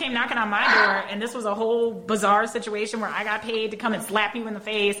the police came knocking on my door and this was a whole bizarre situation where I got paid to come and slap you in the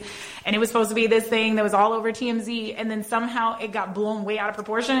face and it was supposed to be this thing that was all over TMZ and then somehow it got blown way out of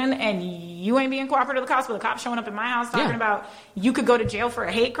proportion and you ain't being cooperative with the cops with the cops showing up in my house talking Yeah. about you could go to jail for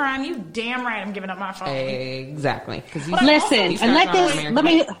a hate crime, you damn right I'm giving up my phone. exactly. 'Cause Listen, these and guys let are this American. let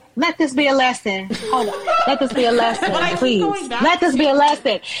me let this be a lesson. Hold on. Let this be a lesson, But I keep please. going back Let this to- be a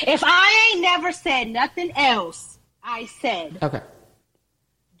lesson. If I ain't never said nothing else, I said, Okay.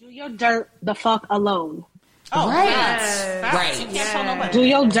 do your dirt the fuck alone. Oh, Right. Facts. Right. You can't tell nobody. Do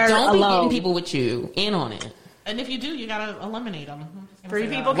your dirt Don't be alone. getting people with you in on it. And if you do, you gotta eliminate them. 3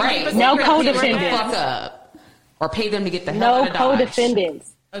 people can Right. keep a No secret. co-defendants. Fuck up. Or pay them to get the hell No out of Dodge. co-defendants.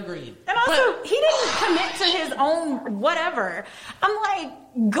 Agreed. And also, he didn't commit to his own whatever. I'm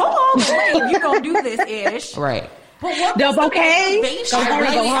like, go all the way if you're going to do this ish. Right. But what No, was the okay. motivation? Go hard, I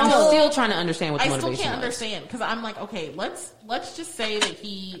go really home. I'm still trying to understand what the I still motivation can't was. understand because I'm like, okay, let's just say that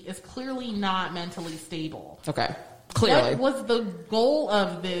he is clearly not mentally stable. Okay. Clearly. What was the goal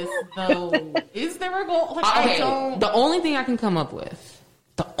of this, though? Is there a goal? Like, I Okay. don't. The only thing I can come up with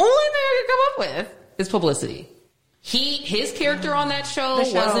is publicity. His character on that show, The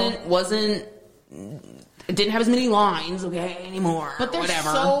show. wasn't didn't have as many lines, anymore. But there's whatever.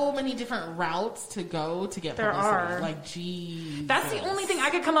 so many different routes to go to get There publicity. are. Like, geez. That's the only thing I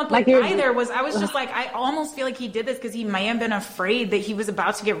could come up Like with you're- either was I was just like, I almost feel like he did this because he may have been afraid that he was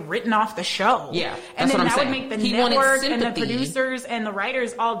about to get written off the show. Yeah, and that's then what I'm that saying. would make the He wanted network and the sympathy. producers and the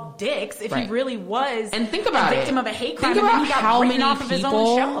writers all dicks if Right. he really was And think about a victim it. of a hate crime Think and then about he got how written many off of his own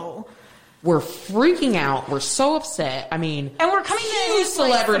people show. We're freaking out. We're so upset. I mean, And we're coming in huge as,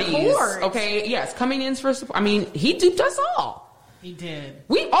 like, celebrities. support. Okay, yes, coming in for support. I mean, he duped us all. He did.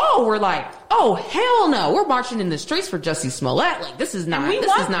 We all were like, "Oh hell no! We're marching in the streets for Jussie Smollett. Like this is not. And we this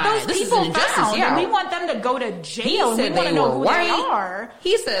want is not. those This is people an injustice." found, Yeah, and we want them to go to He jail. And we said want they to know were who white. they are.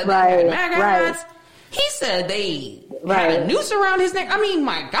 He said Right, they had MAGA right. hats. He said they had Right. a noose around his neck. I mean,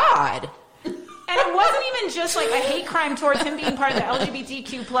 my God. And it wasn't even just like a hate crime towards him being part of the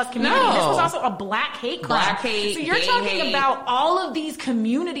LGBTQ plus community. No. This was also a black hate crime. Black hate, so you're gay talking hate. about all of these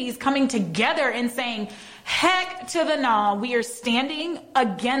communities coming together and saying, heck to the nah, we are standing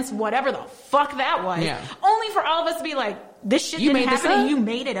against whatever the fuck that was. Yeah. Only for all of us to be like, this shit You didn't made this happen and up? you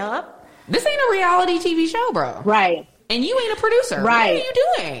made it up. This ain't a reality TV show, bro. Right. And you ain't a producer. Right. What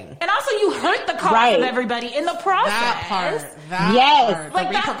are you doing? And also you hurt the cause Right. of everybody in the process. That part. That Yes. part. Like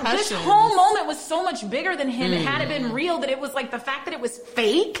the that, repercussions. this whole moment was so much bigger than him. Had it been real, that it was like the fact that it was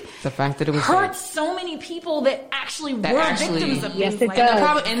fake The fact that it was hurt so many people that actually That were actually- victims of Yes, things it like does. that.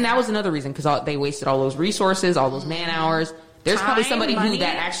 Probably, and that was another reason because they wasted all those resources, all those man hours. There's probably Time, somebody money. who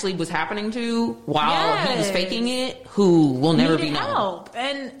that actually was happening to while he was Yes. faking it, who will never be Needed known, help.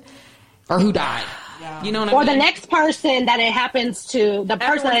 And or who died. Yeah. You know what Or I the mean? next person that it happens to, the person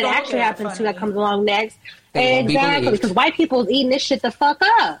Everyone's that it gonna actually look at it happens to that funny. comes along next. They won't be Exactly. believed. Because white people's eating this shit the fuck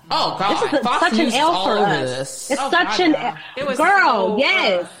up. Oh God, This is Fox such News an is L all for over us. this. It's Oh, such God, an yeah. it was girl. so,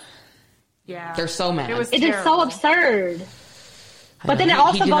 Yes, yeah. They're so mad. It was it is so terrible. absurd. But then He- it he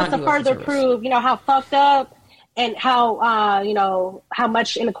also did goes not to do us further a service. prove, how fucked up and how how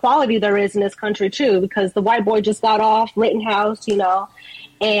much inequality there is in this country too. Because the white boy just got off Rittenhouse,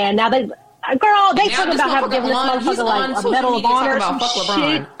 and now they. Girl, they Now talking this about having motherfucker given this on- he's motherfucker like on a social Medal of media talking Honor or about some fuck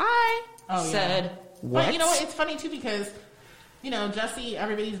shit. LeBron. I Oh, yeah. said what? But you know what? It's funny too because Jesse,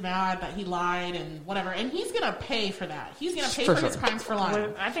 everybody's mad that he lied and whatever, and he's gonna pay for that. He's gonna pay For for his sure. crimes for lying.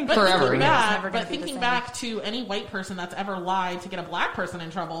 Well, I think but forever, thinking yeah. It's back, never gonna but be the thinking same. back to any white person that's ever lied to get a black person in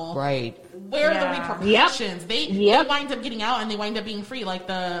trouble, Right. where are Yeah. the repercussions? They Yep. wind up getting out and they wind up being free, like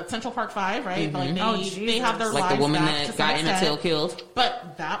the Central Park Five, right? Like Oh, they Jesus. have their Like lives the woman back to that some got Emmett extent. Till killed.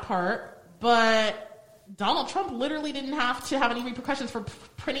 But that part, but Donald Trump literally didn't have to have any repercussions for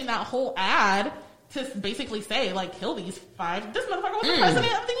printing that whole ad to basically say, like, kill these 5. This motherfucker was the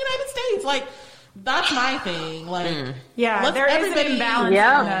president of the United States. Like, that's my thing. Like, Yeah, let's there is an everybody- imbalance.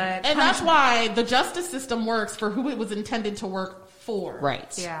 Yeah. in the And that's punishment. why the justice system works for who it was intended to work for.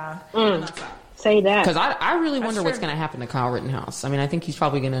 Right. Yeah. And that's that. Say that. Because I really wonder what's true. going to happen to Kyle Rittenhouse. I mean, I think he's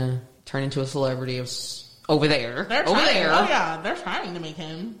probably going to turn into a celebrity over there. They're over trying. there. Oh, yeah. They're trying to make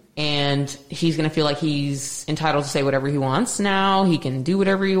him. And he's going to feel like he's entitled to say whatever he wants now. He can do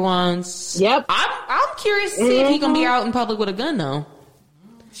whatever he wants. Yep. I'm curious to see if he going to be out in public with a gun, though.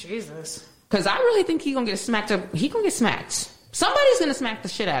 Jesus. Because I really think he's going to get smacked up. He going to get smacked. Somebody's going to smack the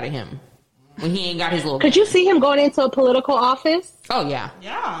shit out of him when he ain't got his little Could you see him going into a political office? Oh, yeah.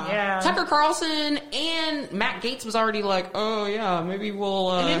 Yeah. Yeah. Tucker Carlson and Matt Gaetz was already like, oh, yeah, maybe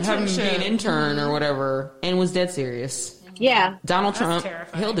we'll An have him be an internship. intern or whatever, and was dead serious. Yeah. Donald That's Trump,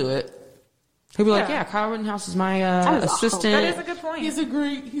 terrifying. he'll do it. He'll be like, Yeah. yeah, Kyle Rittenhouse is my That is awful. assistant. That is a good point. He's a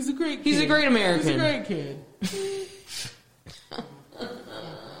great kid. He's a great American. He's a great kid.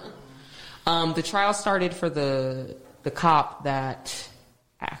 The trial started for the cop that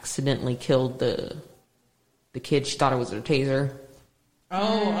accidentally killed the kid. She thought it was her taser.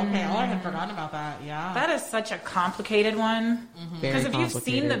 Oh, okay. Oh, I had forgotten about that. Yeah. That is such a complicated one. Because if you've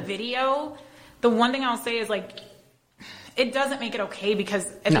seen the video, the one thing I'll say is, like, it doesn't make it okay because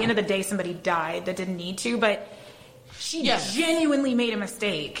at the end of the day, somebody died that didn't need to, but she genuinely made a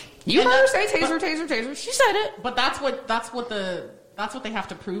mistake. You heard her say taser. She said it. But that's what they have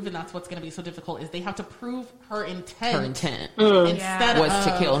to prove, and that's what's going to be so difficult, is they have to prove her intent. Her intent instead was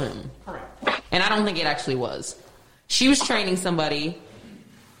to kill him. Correct. And I don't think it actually was. She was training them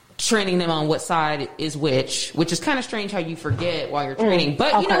on what side is which is kind of strange how you forget while you're training.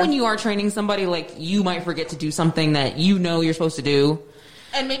 But you know, when you are training somebody, like, you might forget to do something that you know you're supposed to do.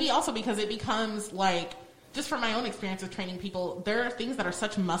 And maybe also because it becomes like, just from my own experience with training people, there are things that are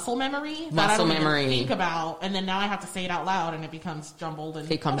such muscle memory that I don't even think about, and then now I have to say it out loud, and it becomes jumbled.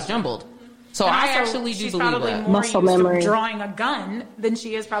 So and I also, actually do she's believe probably that. more Muscle used memory. to drawing a gun than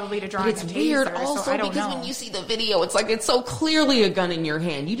she is probably to drawing a taser. It's weird also so I don't because know. when you see the video, it's like it's so clearly a gun in your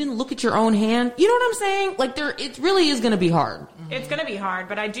hand. You didn't look at your own hand. You know what I'm saying? Like, it really is going to be hard. It's going to be hard,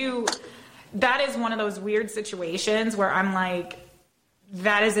 but that is one of those weird situations where I'm like,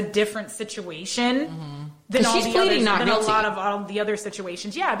 that is a different situation than all she's the pleading others, not than guilty. a lot of all the other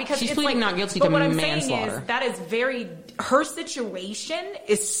situations. Yeah, because She's it's pleading like, not guilty but to what I'm manslaughter. saying is that is her situation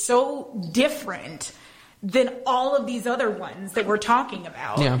is so different than all of these other ones that we're talking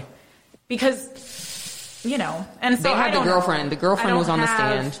about. Yeah. Because, you know, and so They had I don't the girlfriend. know. The girlfriend was on the I don't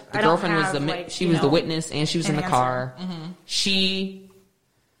stand. The have, girlfriend was like, she was the witness, and she was in the an car. answer. She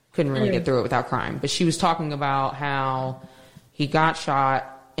couldn't really get through it without crying, but she was talking about how he got shot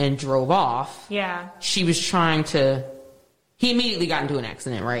and drove off. Yeah. She was trying to. He immediately got into an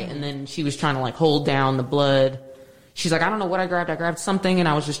accident, right? And then she was trying to, like, hold down the blood. She's like, I don't know what I grabbed. I grabbed something, and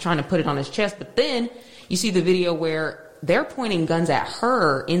I was just trying to put it on his chest. But then you see the video where they're pointing guns at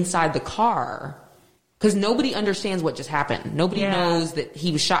her inside the car because nobody understands what just happened. Nobody knows that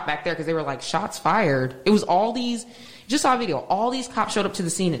he was shot back there because they were like, shots fired. It was all these, just saw a video, all these cops showed up to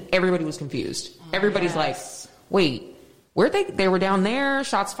the scene and everybody was confused. Everybody's like, wait, where'd they were down there,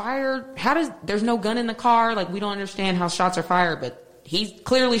 shots fired. There's no gun in the car. Like, we don't understand how shots are fired, but he's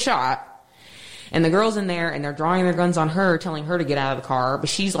clearly shot. And the girl's in there and they're drawing their guns on her, telling her to get out of the car, but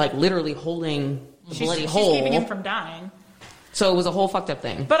she's like literally holding the bloody hole. She's keeping him from dying. So it was a whole fucked up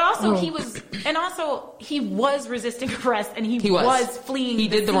thing. But also he was resisting arrest and he was fleeing. He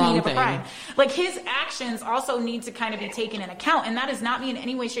did the wrong thing. Crime. Like, his actions also need to kind of be taken into account, and that is not me in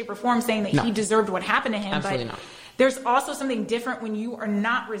any way, shape, or form saying that he deserved what happened to him. Absolutely but not. There's also something different when you are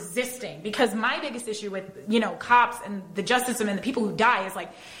not resisting, because my biggest issue with, cops and the justice system and the people who die is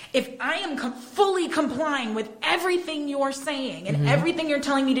like, if I am fully complying with everything you're saying and everything you're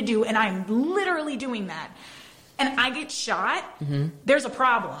telling me to do, and I'm literally doing that, and I get shot, there's a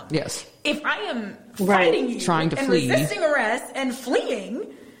problem. Yes. If I am fighting you trying to and flee, resisting arrest and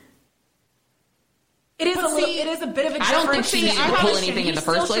fleeing, it is a bit of a difference. I don't think she needed to pull anything in the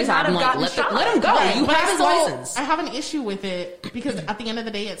first place. I'm like, let him go. Right. You have his license. I have an issue with it because at the end of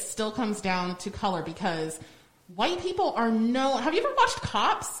the day, it still comes down to color, because white people are have you ever watched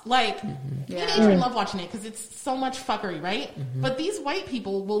Cops? Like, teenagers love watching it because it's so much fuckery, right? But these white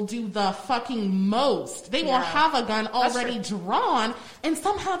people will do the fucking most. They will have a gun already drawn, and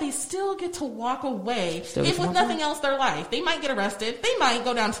somehow they still get to walk away. If with nothing else, their life. They might get arrested. They might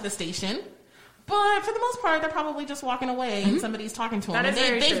go down to the station. But for the most part, they're probably just walking away and somebody's talking to them.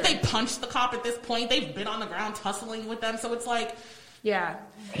 They punched the cop at this point. They've been on the ground tussling with them. So it's like... Yeah.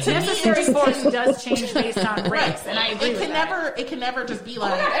 Necessary force does change based on race, and I agree with that. It can never just be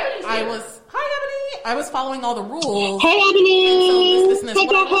like, Hi, Ebony. I was following all the rules. Hey, Ebony. So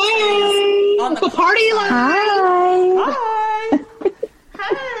take your hair. On the party line. Hi.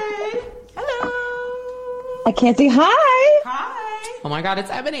 Hey. Hello. I can't say hi. Hi. Oh my God, it's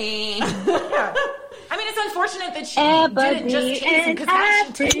Ebony. Yeah. I mean, it's unfortunate that she didn't just tase him, because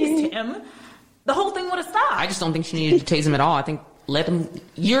had she tased him, the whole thing would have stopped. I just don't think she needed to tase him at all. I think let him.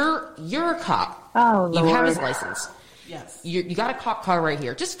 You're a cop. Oh, Lord. You have his license. Yes. You got a cop car right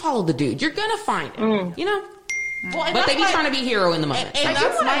here. Just follow the dude. You're gonna find him. You know. Well, but they be trying to be hero in the moment. And I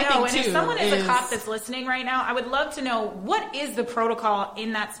that's do my want to know, thing and too. if someone is a cop that's listening right now, I would love to know, what is the protocol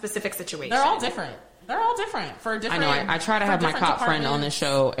in that specific situation? They're all different. For different. I know. I try to have my cop friend on this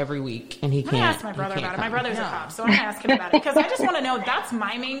show every week, and he can't. I'm gonna ask my brother about it. My brother's a cop, so I'm gonna ask him about it, because I just want to know. That's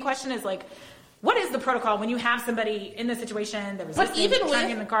my main question: is like, what is the protocol when you have somebody in this situation that was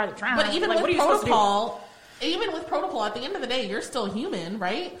turning in the car, they're trying? But even like, with what are you protocol, at the end of the day, you're still human,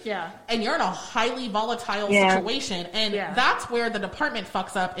 right? Yeah. And you're in a highly volatile situation, and that's where the department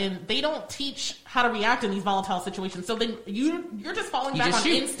fucks up, and they don't teach how to react in these volatile situations. So then you're just falling back on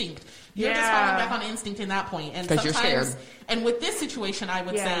instinct. You're just falling back on instinct in that point. And because you're scared. And with this situation, I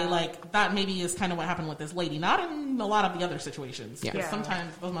would say, like, that maybe is kind of what happened with this lady. Not in a lot of the other situations. Yeah.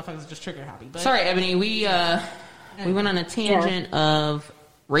 Sometimes those motherfuckers are just trigger happy. But sorry, Ebony. We went on a tangent of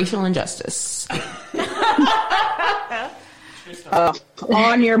racial injustice.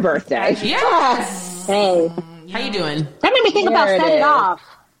 On your birthday. Yes. Hey. How you doing? That made me think about Set It Off.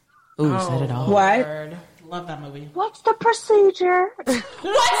 Ooh, Set It Off. What? Love that movie. What's the procedure? What's the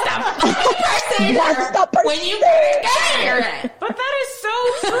procedure? When you get it. But that is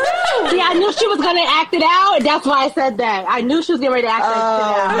so true. See, I knew she was going to act it out, and that's why I said that. I knew she was getting ready to act it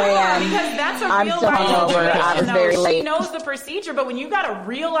out. Man. Because that's a I'm real so life hungover. I was very She late. knows the procedure, but when you got a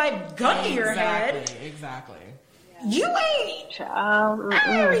real life gun to your head, Exactly. you ain't.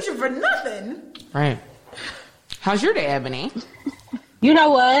 I ain't reaching for nothing. Right. How's your day, Ebony? You know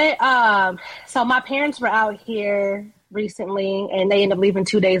what? So my parents were out here recently, and they ended up leaving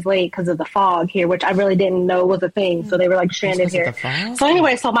 2 days late because of the fog here, which I really didn't know was a thing. So they were like stranded here. So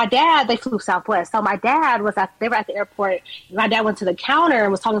anyway, so my dad, they flew Southwest. So my dad they were at the airport. My dad went to the counter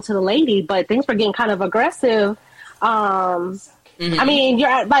and was talking to the lady, but things were getting kind of aggressive. I mean,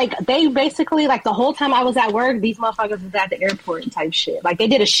 you're like, they basically, like, the whole time I was at work, these motherfuckers was at the airport type shit. Like, they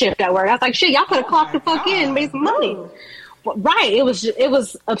did a shift at work. I was like, shit, y'all could have clocked the fuck in and made some money. Right. It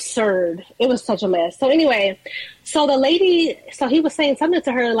was absurd. It was such a mess. So anyway, so the lady, so he was saying something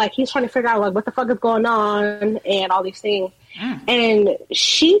to her, like, he's trying to figure out, like, what the fuck is going on and all these things. And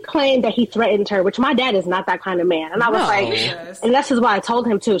she claimed that he threatened her, which my dad is not that kind of man. And I was like, and this is what I told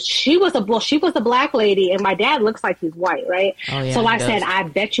him too. She was a black lady, and my dad looks like he's white, right? Oh, yeah, so I said, I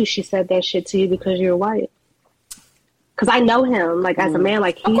bet you she said that shit to you because you're white. Because I know him, like, as a man,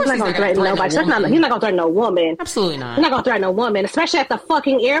 like, he's not going to threaten nobody. He's not going to threaten no woman. Absolutely not. He's not going to threaten no woman, especially at the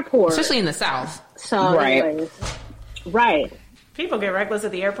fucking airport. Especially in the South. So, anyways, right. People get reckless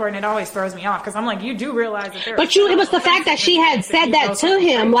at the airport, and it always throws me off because I'm like, you do realize that But it was the fact that she had said that to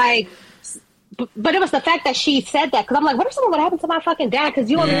him, like, but it was the fact that she said that because I'm like, what if someone would happen to my fucking dad?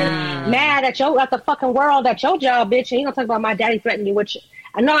 Because you were mad at the fucking world at your job, bitch, and you gonna talk about my daddy threatening you, which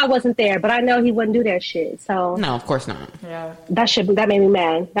I know I wasn't there, but I know he wouldn't do that shit. So no, of course not. Yeah, that made me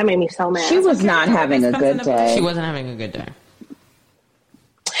mad. That made me so mad. She was not having a good day. She wasn't having a good day.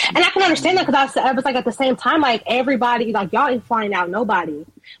 And I can understand that because I was like, at the same time, like, everybody, like, y'all ain't flying out nobody.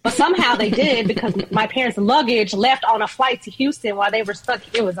 But somehow they did because my parents' luggage left on a flight to Houston while they were stuck.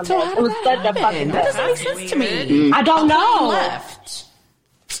 It was a mess. It was such a fucking That mess. doesn't make sense to me. I don't know. Left.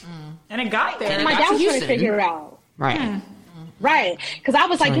 and it got there. My dad was trying to figure it out. Right. Right. Because I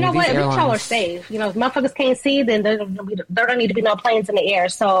was like, you know what? If y'all are safe, you know, if motherfuckers can't see, then there don't need to be no planes in the air.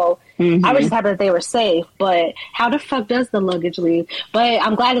 So I was just happy that they were safe. But how the fuck does the luggage leave? But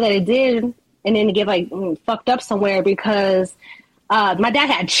I'm glad that it did. And then to get, like, fucked up somewhere because my dad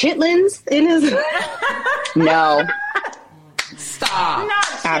had chitlins in his... No. Stop.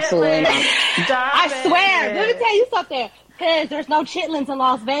 Absolutely not. I swear. Let me tell you something. Because there's no chitlins in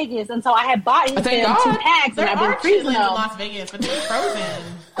Las Vegas, and so I had bought them 2 packs, and I've been freezing them. in Las Vegas, but they're frozen.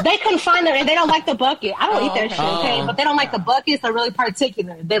 They couldn't find them, and they don't like the bucket. I don't eat that shit, okay? But they don't like the buckets. They're really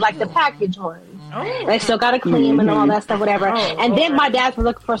particular. They like the package ones. They still got to clean them and all that stuff, whatever. And then my dad was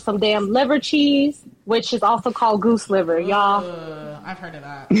looking for some damn liver cheese, which is also called goose liver, y'all. I've heard of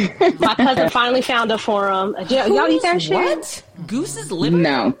that. My cousin finally found it for him. Y'all eat that shit? What? Goose's liver?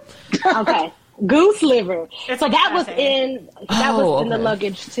 No. Okay. Goose liver. It's so like that was in the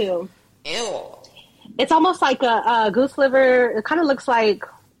luggage too. Ew. It's almost like a goose liver. It kind of looks like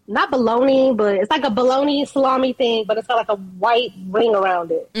not bologna, but it's like a bologna salami thing, but it's got like a white ring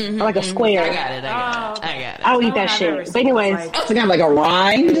around it, or like a square. I got it. I don't eat that shit. But anyways, It's kind of like a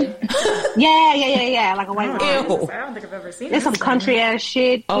rind. yeah, like a white ring. Ew. I don't think I've ever seen It's some country ass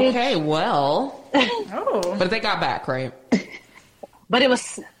shit. Bitch. Okay, well. Oh. But they got back, right? But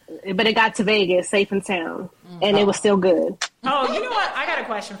it got to Vegas safe and sound, and it was still good. Oh, you know what? I got a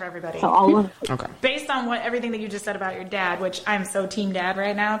question for everybody. So Okay. Based on everything that you just said about your dad, which I'm so team dad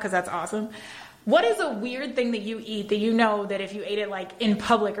right now because that's awesome. What is a weird thing that you eat that you know that if you ate it like in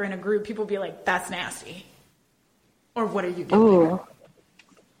public or in a group, people be like, "That's nasty," or "What are you doing?"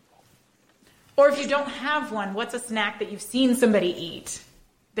 Or if you don't have one, what's a snack that you've seen somebody eat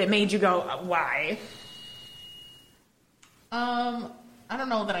that made you go, "Why?" I don't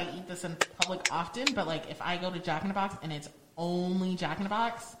know that I eat this in public often, but, like, if I go to Jack in the Box and it's only Jack in the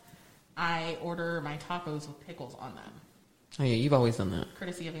Box, I order my tacos with pickles on them. Oh, yeah, you've always done that.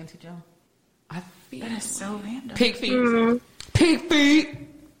 Courtesy of Auntie Joe. That is so random. Pig feet. Pig feet.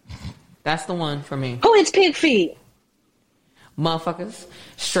 That's the one for me. who eats pig feet? Motherfuckers.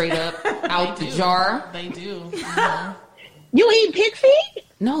 Straight up out the jar. They do. You eat pig feet?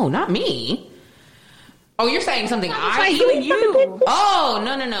 No, not me. Oh, you're saying something I like, eat? you. Oh,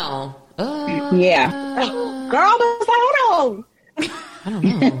 no. Yeah. Girl, hold on. I don't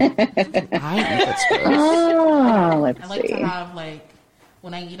know. I eat that's gross. Oh, let's I like see. to have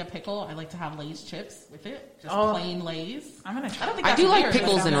when I eat a pickle, I like to have Lay's chips with it, just plain Lay's. I'm gonna try. don't think I that's do like weird,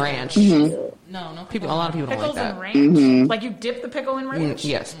 pickles but and I'm ranch. No, A lot of people don't pickles like and that. ranch. Like you dip the pickle in ranch.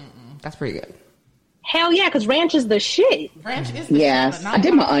 Yes, that's pretty good. Hell yeah, because ranch is the shit. Ranch is the Yes. shit, but I not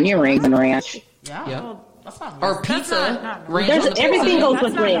did my onion rings and ranch. Yeah. Yeah. Well, that's not Or weird. pizza, not- ranch There's on the everything pizza. goes That's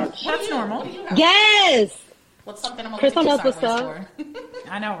with not- ranch. That's normal. Yes. What's something I'm a Crystal little knows too what's sideways up.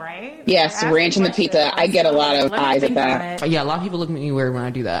 for? I know, right? Yes, Ask ranch in the questions. pizza. I get a lot of Let me eyes at think on that. it. Yeah, a lot of people look at me weird when I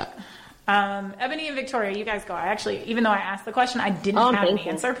do that. Ebony and Victoria, you guys go. I actually, even though I asked the question, I didn't Oh, have an thank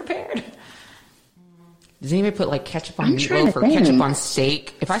you. answer prepared. Does anybody put like ketchup on I'm trying meatloaf to or ketchup think. on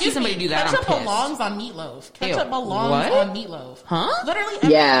steak? If I see Excuse somebody me, do that, I'm ketchup pissed. belongs on meatloaf. Ketchup Ew. belongs What? on meatloaf. Huh? Literally.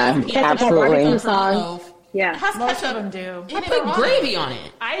 Yeah, every absolutely. Barbecue for sauce. meatloaf Yeah. has Most ketchup of them do. in I it put or on gravy it. on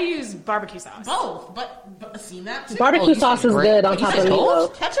it. I use barbecue sauce. Both, but seen that too. Barbecue you sauce said is great. good on You top said of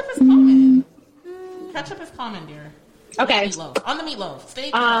both? meatloaf. Ketchup is common. Ketchup is common, dear. Okay. Meatloaf. On the meatloaf.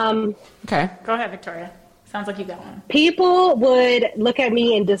 Steak. Okay. Go ahead, Victoria. Sounds like you got one. People would look at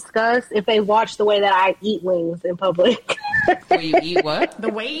me in disgust if they watched the way that I eat wings in public. Will you eat what? The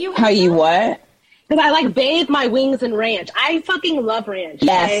way you How you what? Because I bathe my wings in ranch. I fucking love ranch.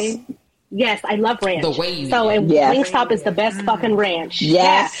 Yes. Okay? Yes, I love ranch. The way you so eat it. and Yes. Wingstop is the best fucking ranch. Yes.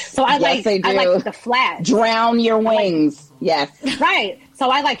 Yeah. So I Yes, they I do. like the flats. Drown your wings. Yes. Right. So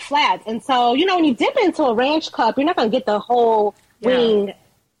I like flats. And so, when you dip into a ranch cup, you're not going to get the whole wing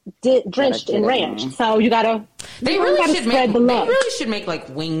drenched in get it ranch. wrong. So you got to They really should make. spread the They love. really should make like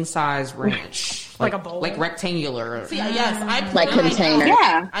wing size ranch, Like a bowl? like rectangular. See, yes, I pour Like mine container. out.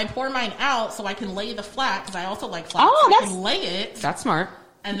 Yeah. I pour mine out so I can lay the flat because I also like flat. Oh, so I that's- can lay it That's smart.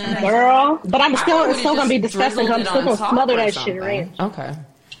 and then Girl. But I'm I still, would've it's still going to be just disgusting. drizzled I'm it still on going to top smother or that shit in something. ranch. Okay.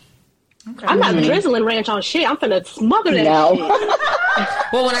 I'm not drizzling ranch on shit. I'm finna smother that No. shit.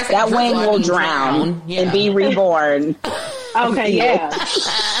 Well, when I say That drizzle, wing I will mean drown Yeah. and be reborn. Okay, yeah.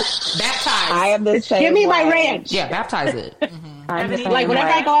 baptized. I am the same Give me my way. ranch. Yeah, baptize it. I'm the same Like, whenever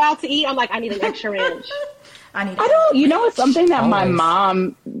way. I go out to eat, I'm like, I need an extra ranch. I need. I don't. You know, it's something that my Always.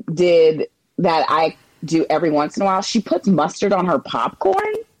 mom did that I do every once in a while. She puts mustard on her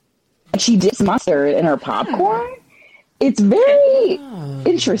popcorn. She dips mustard in her popcorn. It's very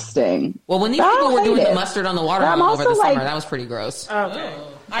interesting. Well, when these I people were hate doing the it. mustard on the I'm watermelon over also the summer, like- that was pretty gross. Okay.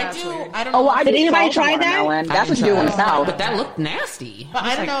 I That's do. weird. I don't Oh, know. I Did did anybody salted try that? watermelon. That's what you didn't do in the try South. But that looked nasty. But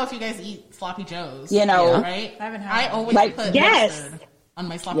I don't know if you guys eat sloppy joes. You know. Yeah. right? I haven't had I it. always Like- put Yes. mustard on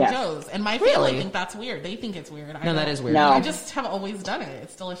my sloppy Yes. joes, and my family Really? think that's weird. They think it's weird. I No, that don't. is weird. No. I just have always done it.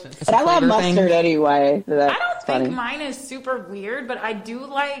 It's delicious. But I love flavor thing. mustard anyway. So that's I don't funny. think mine is super weird, but I do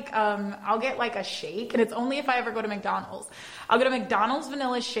like, I'll get like a shake, and it's only if I ever go to McDonald's. I'll get a McDonald's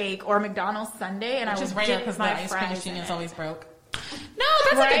vanilla shake or a McDonald's sundae, and Which I is will rare dip because the my ice cream fries machine in is it. always broke. No,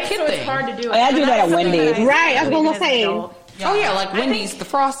 that's like Right? a kid So thing. it's hard to do. I do And that at that's something Wendy's. I Right, I was even gonna as an say. adult. Oh yeah, like I Wendy's, think- the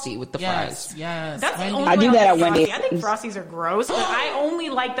Frosty with the Yes, fries. yes. That's the Wendy's. only I do one that I at like Wendy's. Frosty. I think Frosties are gross, but I only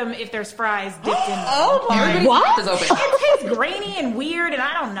like them if there's fries dipped in them. Oh my! Everybody's What? mouth is open. It tastes grainy and weird, and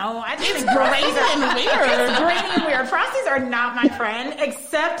I don't know. I just It's think Frosties grainy are and weird. It's grainy and weird. Frosties are not my friend,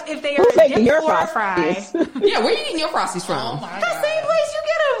 except if they are Who's a taking dip your or a fry. Frosties? Yeah, where are you getting your Frosties from? Oh my The god! same place you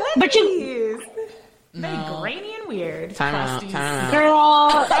get them But you- Wendy's. They No. grainy and weird. Time out, Frosties. time out.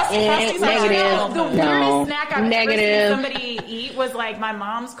 Girl, Frosties are negative. terrible. The No. weirdest snack I've Negative. ever seen somebody eat was like my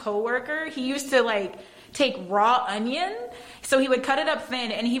mom's coworker. He used to like take raw onion, so he would cut it up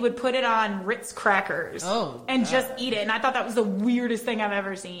thin and he would put it on Ritz crackers Oh, and God. just eat it. And I thought that was the weirdest thing I've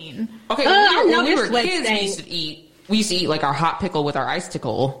ever seen. Okay, I know when we this were sweat kids, stain. we used to eat like our hot pickle with our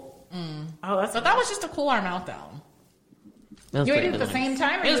icicle. Oh, that's But that was just to cool our mouth down. That was you ate pretty it at the delicious. same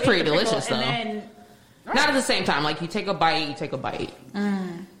time. Or It was you ate pretty the pickle delicious, though. And Not at the same time. Like you take a bite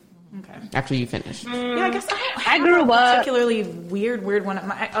then okay. after you finish. Yeah, I guess I grew a up. particularly weird one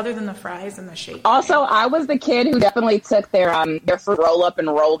other than the fries and the shake. Also, I was the kid who definitely took their fruit roll up and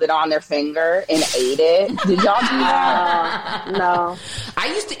rolled it on their finger and ate it. Did y'all do that? No. I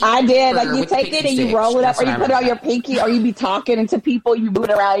used to eat I did. Like burger you with take it pixie and you sticks. roll it up, That's or you what put it I on your remember. pinky, or you be talking into people. You move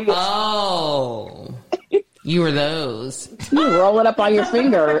it around. You, Oh, you were those. you roll it up on your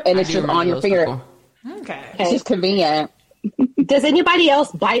finger, and I it's do just remember on your those finger. people. Okay. It's just convenient. Does anybody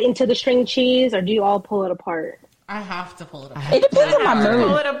else bite into the string cheese, or do you all pull it apart? I have to pull it apart. It depends on my Pull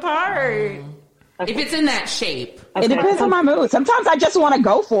mood. it apart. If it's in that shape. It depends on my mood. Sometimes I just want to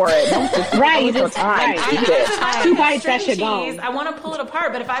go for it. Don't just Right, waste your just- time. right. Eat it. Two bites, String that shit cheese, gone. I want to pull it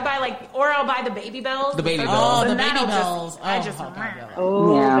apart, but if I buy I'll buy the Baby Bells. The Baby then Bells. Oh, the that'll Baby Bells. I Oh, just God, yeah.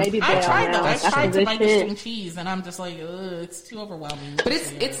 Oh, Yeah. baby I bell. tried though. I That's some tried to good buy the shit. string cheese, and I'm just like, ugh, it's too overwhelming. But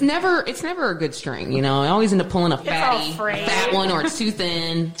it's never a good string, you know. I always end up pulling a all fatty, frayed. fat one, or it's too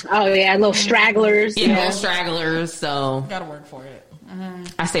thin. Oh yeah, little stragglers. Yeah, little stragglers. So Gotta work for it.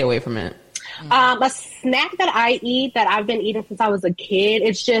 I stay away from it. A snack that I eat that I've been eating since I was a kid.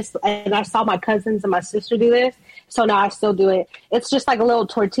 It's just, and I saw my cousins and my sister do this, so now I still do it. It's just like a little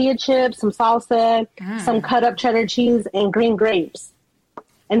tortilla chip, some salsa, some cut up cheddar cheese, and green grapes.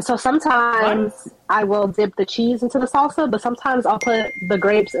 And so sometimes I will dip the cheese into the salsa, but sometimes I'll put the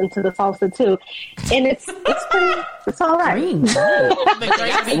grapes into the salsa too. And it's all right. Green. The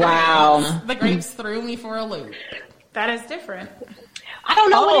grapes, Wow. the grapes threw me for a loop. That is different. I don't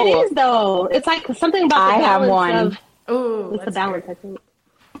know what Oh. it is though. It's like something about the I have balance one. of Ooh, it's the balance. I think.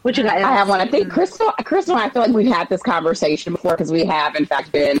 What you got? I have one. I think Crystal and I feel like we've had this conversation before because we have, in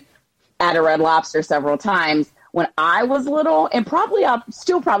fact, been at a Red Lobster several times. When I was little, and probably I'll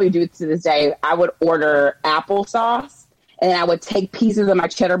still probably do it to this day, I would order applesauce, and I would take pieces of my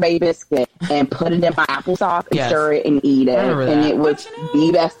Cheddar Bay biscuit and put it in my applesauce and Yes. stir it and eat it. I remember And that. it was But you know-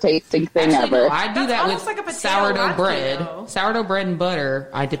 the best tasting thing Actually, ever. no, I do That's that almost with like a potato sourdough latke, bread. though. Sourdough bread and butter.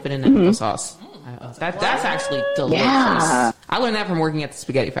 I dip it in applesauce. That's actually delicious. Yeah. I learned that from working at the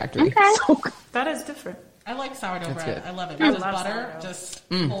spaghetti factory. Okay. So good. that is different. I like sourdough That's bread. good. I love it. I Just love butter, sourdough. just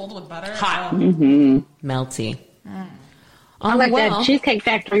cold with butter. Hot. Oh, Melty. I like that Cheesecake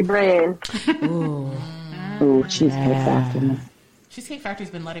Factory bread. Ooh, Cheesecake Factory. Cheesecake Factory's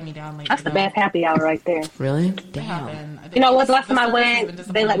been letting me down lately. That's the though. best happy hour right there. Really? They have Damn. been. I think You know what? The last the time I service has went, been they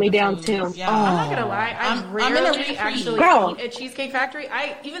disappointing let me with the down, food. too. Yeah. I'm not gonna lie, I I'm in a rarely retreat. actually Girl. eat at Cheesecake Factory.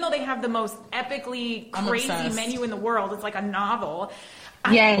 Even though they have the most epically I'm crazy obsessed. menu in the world, it's like a novel.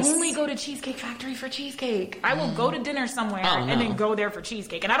 I Yes. only go to Cheesecake Factory for cheesecake. I will go to dinner somewhere Oh, no. and then go there for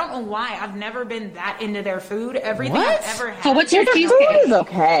cheesecake. And I don't know why. I've never been that into their food. Everything What? I've ever had. So what's your The food cheesecake? is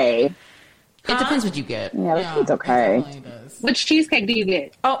okay. It depends what you get. Yeah, the Yeah, food's it okay. definitely does. Which cheesecake do you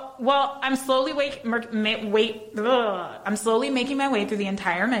get? Oh well, I'm slowly I'm slowly making my way through the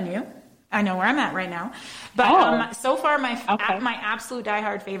entire menu. I know where I'm at right now, but so far my absolute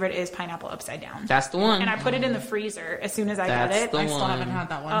diehard favorite is pineapple upside down, That's the one. and I put it in the freezer as soon as I That's get it. the I still one. haven't had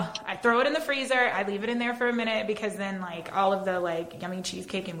that one. I throw it in the freezer. I leave it in there for a minute because then like all of the like yummy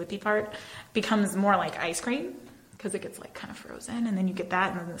cheesecake and whippy part becomes more like ice cream because it gets like kind of frozen, and then you get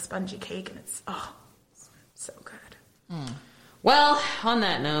that and then the spongy cake, and it's so good. Well, on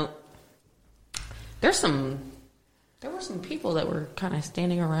that note, there were some people that were kind of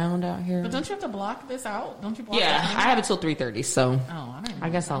standing around out here. But don't you have to block this out? Don't you block Yeah, that? I have it till 3:30, so Oh, I don't I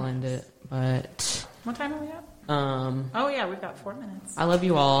guess I'll end it. But What time are we at? um, Oh yeah, we've got 4 minutes. I love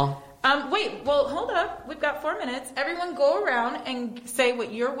you all. Wait, well, hold up. We've got 4 minutes. Everyone go around and say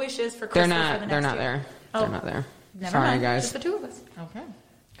what your wish is for They're Christmas for the not. next They're not year. there. Oh. They're not there. Never Sorry, mind. guys. Just the two of us. Okay.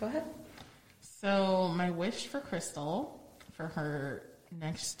 Go ahead. So my wish for Crystal for her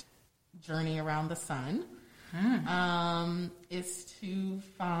next journey around the sun is to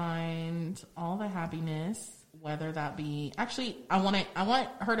find all the happiness, whether that be I want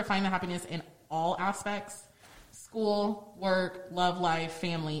her to find the happiness in all aspects: school, work, love life,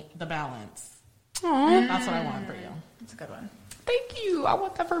 family, the balance. That's what I want for you. That's a good one. Thank you. I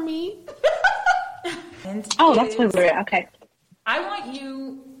want that for me. And Oh, that's is- weird. Okay. I want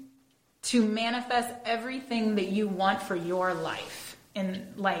you to manifest everything that you want for your life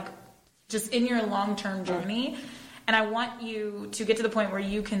in like just in your long-term journey. And I want you to get to the point where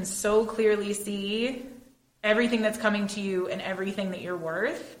you can so clearly see everything that's coming to you and everything that you're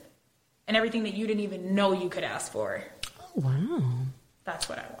worth and everything that you didn't even know you could ask for. Oh, wow. That's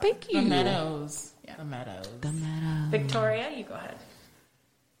what I want. Thank The you. meadows. Yeah. The meadows. The meadow. Victoria, you go ahead.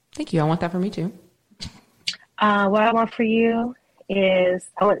 Thank you. I want that for me too. What I want for you is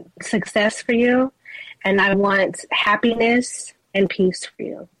I want success for you, and I want happiness and peace for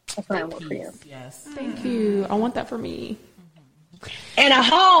you. That's what I want for you. Yes. Thank you. I want that for me. And a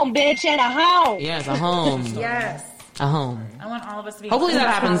home, bitch, and a home. Yes, a home. Yes. A home. I want all of us to be Hopefully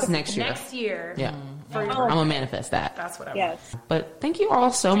that successful happens next year. Next year. Yeah. For your, I'm gonna manifest that. that's what I want. Yes. But thank you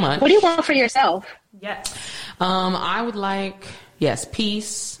all so much. What do you want for yourself? Yes. I would like, yes,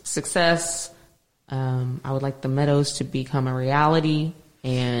 peace, success. I would like the meadows to become a reality,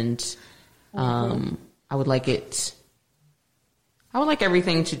 and I would like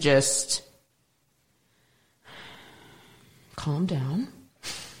everything to just calm down,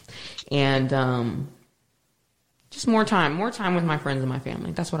 and just more time with my friends and my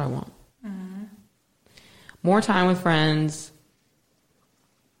family. That's what I want. more time with friends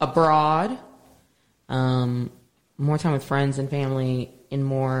abroad, more time with friends and family in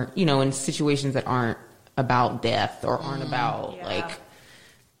more, in situations that aren't about death or aren't about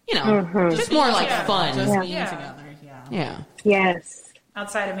just more like fun. Just being together. Yeah. Yes.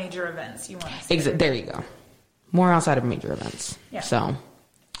 Outside of major events, you want to see. There you go. More outside of major events. Yeah. So,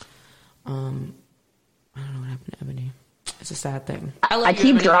 I don't know what happened to Ebony. It's a sad thing. I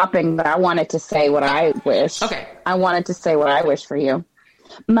keep dropping, but I wanted to say what I wish. Okay. I wanted to say what I wish for you.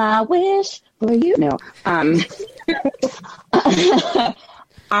 My wish for you. No.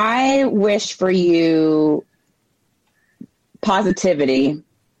 I wish for you positivity.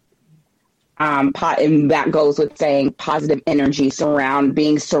 And that goes with saying positive energy,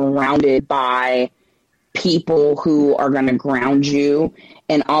 being surrounded by people who are going to ground you,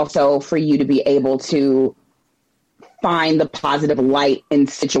 and also for you to be able to find the positive light in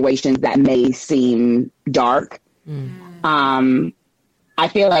situations that may seem dark. I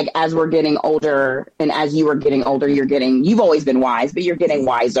feel like as we're getting older, and as you are getting older, you've always been wise, but you're getting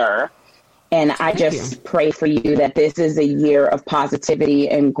wiser. And I just pray for you that this is a year of positivity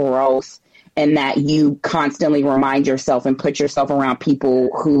and growth, and that you constantly remind yourself and put yourself around people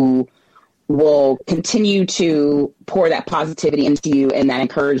who will continue to pour that positivity into you and that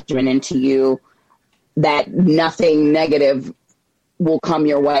encouragement into you, that nothing negative will come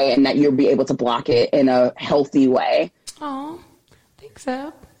your way and that you'll be able to block it in a healthy way. Oh, thanks,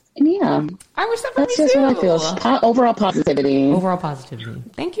 Eb. Yeah. I wish that for That's me just too. what I feel. Overall positivity. Overall positivity.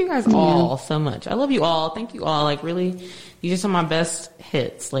 Thank you guys all so much. I love you all. Thank you all. Like, really, these are some of my best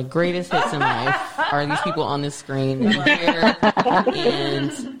hits, like greatest hits in life are these people on this screen here.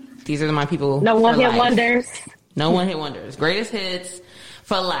 And these are my people. No one hit wonders. No one hit wonders. Greatest hits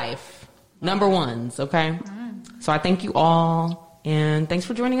for life. Number ones, okay? So I thank you all. And thanks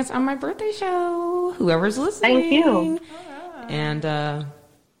for joining us on my birthday show. Whoever's listening. Thank you. And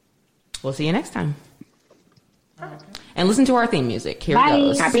we'll see you next time. And listen to our theme music. Here Bye.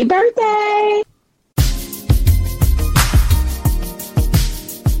 goes. Happy birthday!